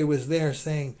adversary was there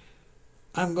saying,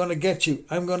 I'm going to get you.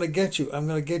 I'm going to get you. I'm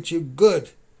going to get you good.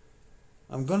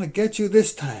 I'm going to get you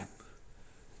this time.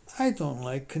 I don't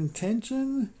like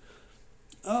contention.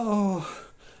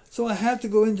 So I had to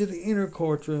go into the inner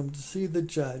courtroom to see the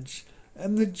judge.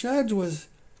 And the judge was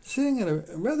sitting at a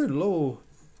rather low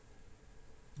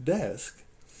desk.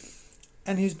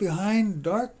 And he's behind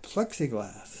dark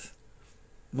plexiglass,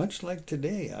 much like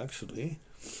today, actually.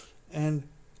 And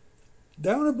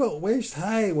Down about waist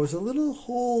high was a little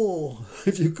hole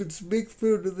that you could speak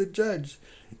through to the judge.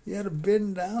 You had to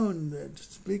bend down to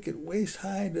speak at waist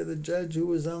high to the judge who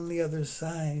was on the other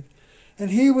side. And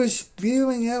he was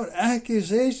spewing out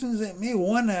accusations at me,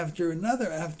 one after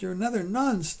another,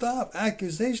 non-stop.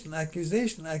 Accusation,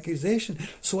 accusation, accusation.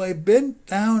 So I bent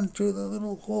down to the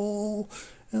little hole,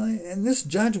 and this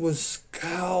judge was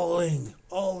scowling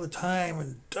all the time,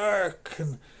 and dark,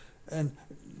 and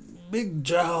big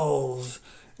jowls.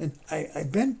 And I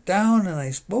bent down, and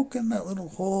I spoke in that little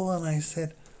hole, and I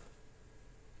said,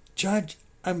 Judge,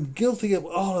 I'm guilty of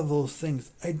all of those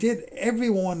things. I did every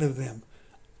one of them.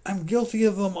 I'm guilty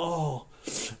of them all.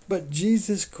 But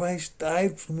Jesus Christ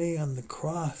died for me on the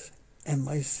cross, and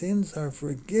my sins are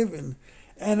forgiven.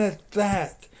 And at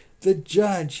that, the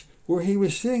judge, where he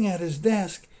was sitting at his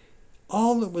desk,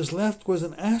 all that was left was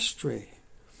an ashtray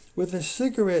with a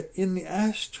cigarette in the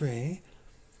ashtray,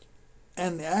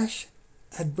 and the ash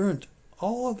had burnt.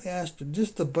 All of the ashtray,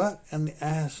 just the butt and the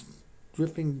ash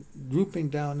drooping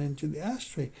down into the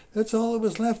ashtray. That's all that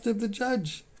was left of the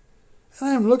judge. And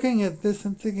I'm looking at this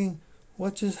and thinking,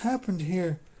 what just happened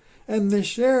here? And the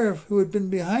sheriff who had been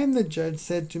behind the judge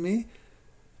said to me,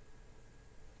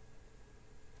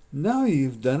 now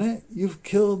you've done it. You've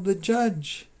killed the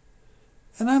judge.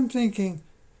 And I'm thinking,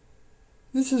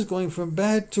 this is going from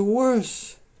bad to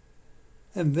worse.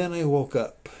 And then I woke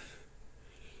up.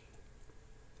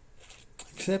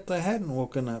 Except I hadn't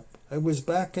woken up. I was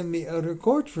back in the outer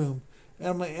courtroom.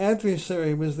 And my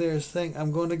adversary was there saying,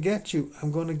 I'm going to get you.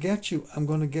 I'm going to get you. I'm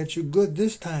going to get you good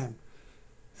this time.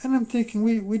 And I'm thinking,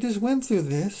 we just went through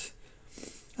this.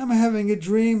 I'm having a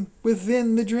dream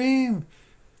within the dream.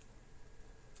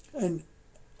 And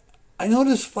I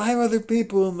noticed 5 other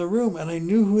people in the room, and I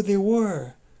knew who they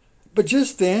were. But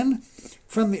just then,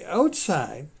 from the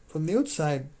outside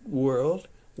world,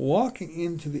 walking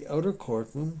into the outer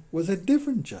courtroom was a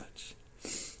different judge.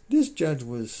 This judge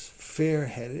was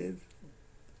fair-headed.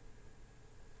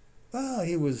 Well,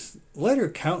 he was lighter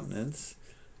countenance,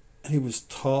 and he was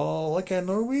tall, like a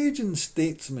Norwegian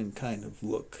statesman kind of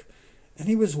look. And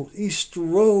he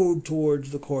strode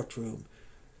towards the courtroom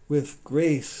with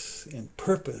grace and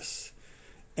purpose.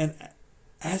 And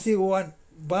as he went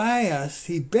by us,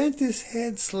 he bent his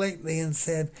head slightly and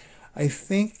said, I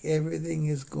think everything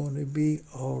is going to be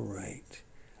all right.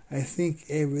 I think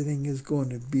everything is going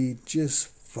to be just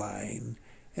fine.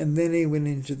 And then he went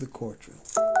into the courtroom.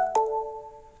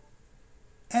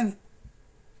 And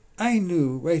I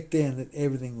knew right then that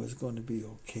everything was going to be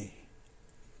okay.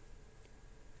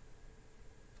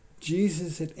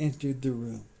 Jesus had entered the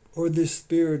room, or the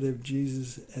Spirit of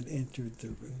Jesus had entered the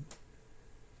room.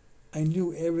 I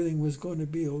knew everything was going to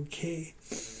be okay.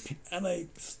 And I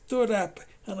stood up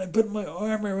and I put my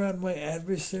arm around my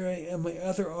adversary and my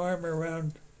other arm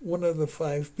around one of the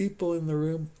 5 people in the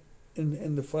room,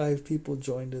 and the 5 people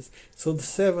joined us. So the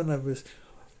 7 of us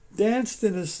danced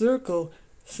in a circle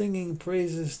singing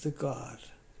praises to God.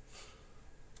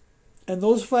 And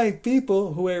those 5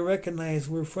 people who I recognized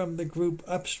were from the group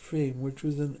Upstream, which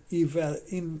was an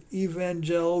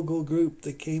evangelical group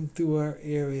that came through our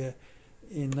area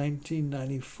in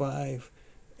 1995.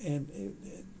 And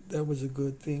that was a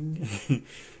good thing.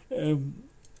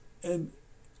 And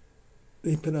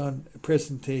they put on a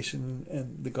presentation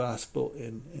and the gospel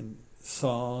and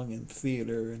song and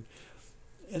theater.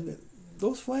 And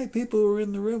those 5 people were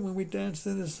in the room when we danced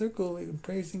in a circle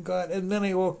praising God. And then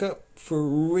I woke up for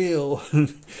real.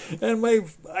 And my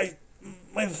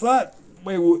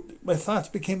thoughts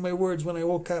became my words when I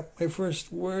woke up. My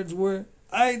first words were,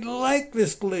 I like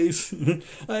this place.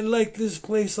 I like this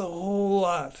place a whole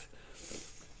lot.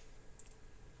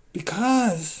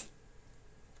 Because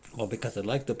I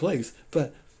liked the place.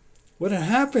 But what had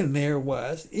happened there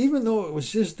was, even though it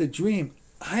was just a dream,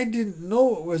 I didn't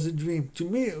know it was a dream. To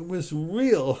me, it was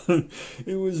real.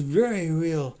 It was very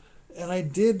real. And I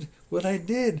did what I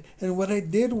did. And what I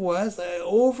did was I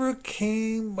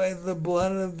overcame by the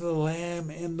blood of the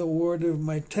Lamb and the word of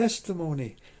my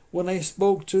testimony. When I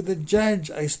spoke to the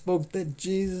judge, I spoke that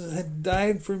Jesus had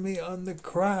died for me on the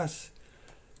cross.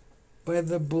 By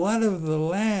the blood of the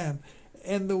Lamb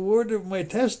and the word of my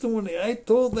testimony, I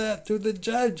told that to the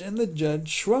judge, and the judge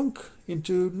shrunk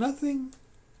into nothing.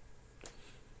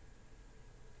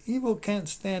 Evil can't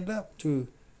stand up to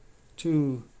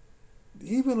the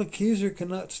evil accuser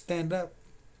cannot stand up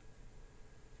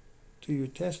to your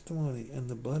testimony and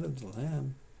the blood of the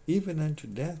Lamb, even unto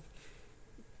death.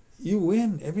 You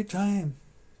win every time.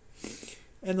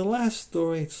 And the last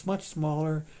story, it's much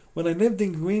smaller. When I lived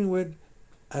in Greenwood,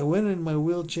 I went in my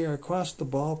wheelchair across the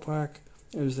ballpark.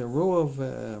 There was a row of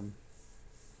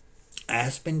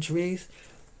aspen trees.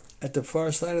 At the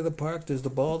far side of the park, there's the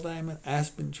ball diamond,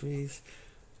 aspen trees,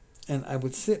 and I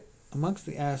would sit amongst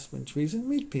the aspen trees and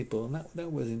meet people, and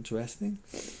that was interesting.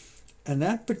 And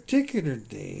that particular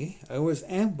day, I was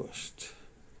ambushed.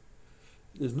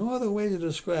 There's no other way to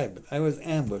describe it. I was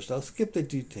ambushed. I'll skip the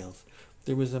details.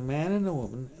 There was a man and a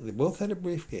woman. They both had a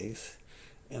briefcase,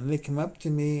 and they came up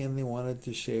to me and they wanted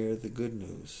to share the good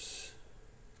news.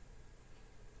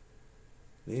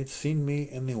 They had seen me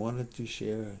and they wanted to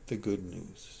share the good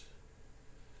news.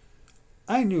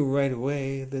 I knew right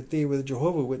away that they were the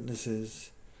Jehovah's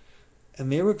Witnesses,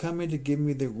 and they were coming to give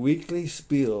me their weekly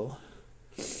spiel.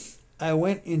 I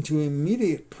went into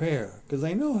immediate prayer because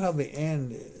I know how they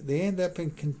end. They end up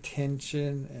in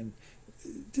contention, and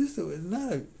just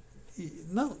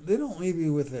they don't leave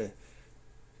you with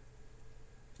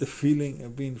the feeling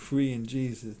of being free in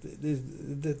Jesus.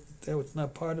 That was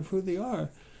not part of who they are.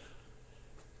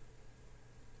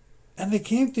 And they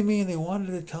came to me and they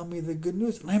wanted to tell me the good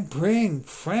news. And I'm praying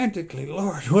frantically,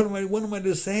 Lord, what am I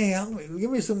to say? Help me.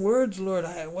 Give me some words, Lord.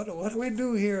 What do I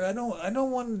do here? I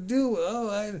don't want to do.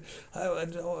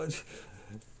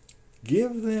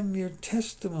 Give them your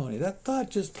testimony. That thought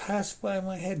just passed by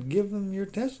my head. Give them your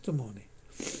testimony.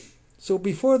 So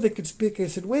before they could speak, I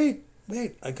said, wait,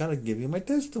 I got to give you my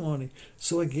testimony.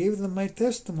 So I gave them my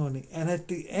testimony. And at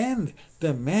the end,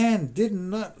 the man did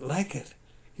not like it.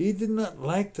 He did not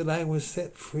like that I was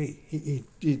set free.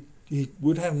 He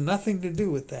would have nothing to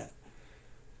do with that.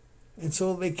 And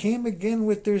so they came again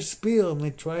with their spiel, and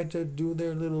they tried to do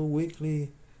their little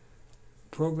weekly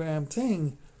program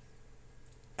thing.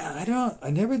 And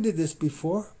I never did this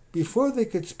before. Before they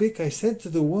could speak, I said to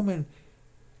the woman,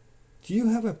 do you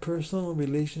have a personal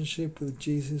relationship with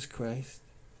Jesus Christ?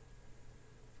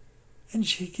 And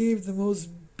she gave the most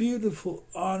beautiful,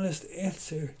 honest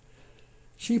answer.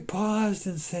 She paused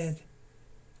and said,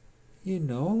 you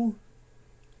know,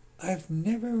 I've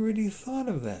never really thought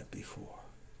of that before.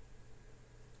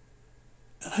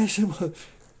 And I said, well,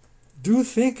 do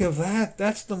think of that.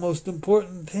 That's the most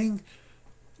important thing.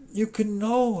 You can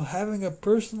know having a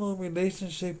personal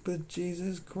relationship with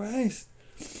Jesus Christ.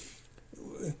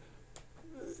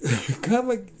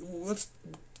 Come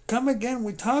again.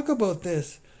 We talk about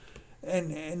this.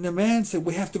 And the man said,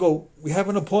 we have to go. We have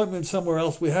an appointment somewhere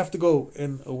else. We have to go.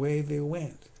 And away they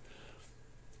went.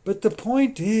 But the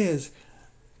point is,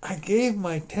 I gave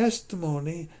my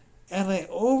testimony and I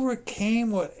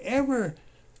overcame whatever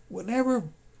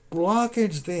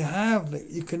blockage they have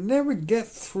that you can never get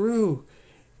through.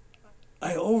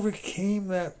 I overcame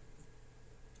that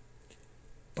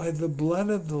by the blood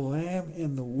of the Lamb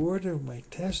and the word of my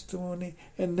testimony.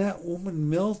 And that woman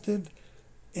melted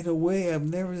in a way I've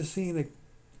never seen a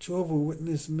Jehovah's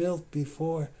Witness melt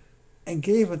before, and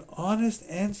gave an honest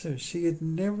answer. She had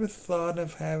never thought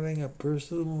of having a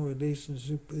personal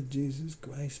relationship with Jesus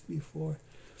Christ before.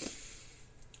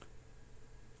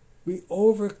 We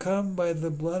overcome by the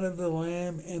blood of the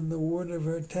Lamb and the word of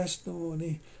her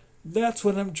testimony. That's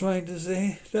what I'm trying to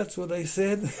say. That's what I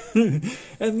said.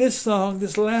 And this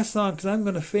last song, because I'm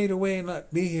going to fade away and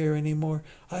not be here anymore,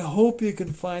 I hope you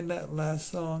can find that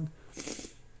last song.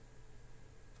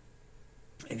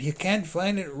 If you can't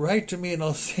find it, write to me and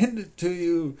I'll send it to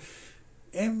you.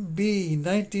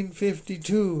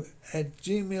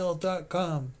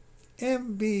 mb1952@gmail.com.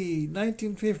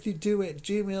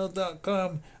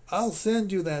 mb1952@gmail.com. I'll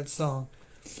send you that song.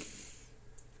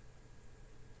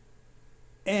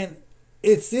 And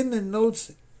it's in the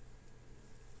notes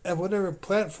of whatever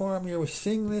platform you're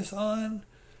seeing this on.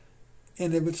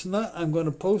 And if it's not, I'm going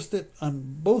to post it on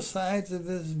both sides of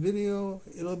this video.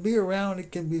 It'll be around.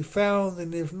 It can be found.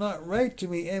 And if not, write to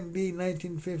me,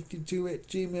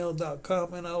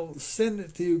 mb1952@gmail.com, and I'll send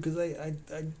it to you, because I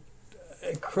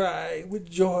cry with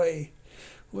joy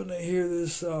when I hear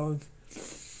this song.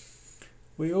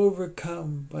 We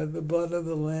overcome by the blood of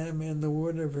the Lamb and the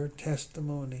word of her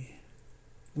testimony.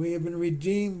 We have been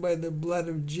redeemed by the blood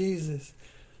of Jesus.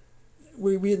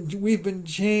 We've been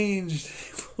changed.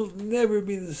 We'll never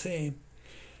be the same.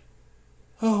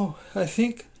 Oh, I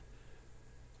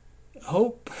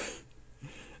hope,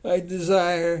 I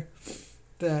desire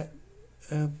that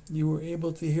you were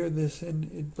able to hear this and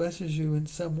it blesses you in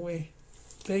some way.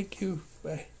 Thank you.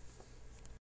 Bye.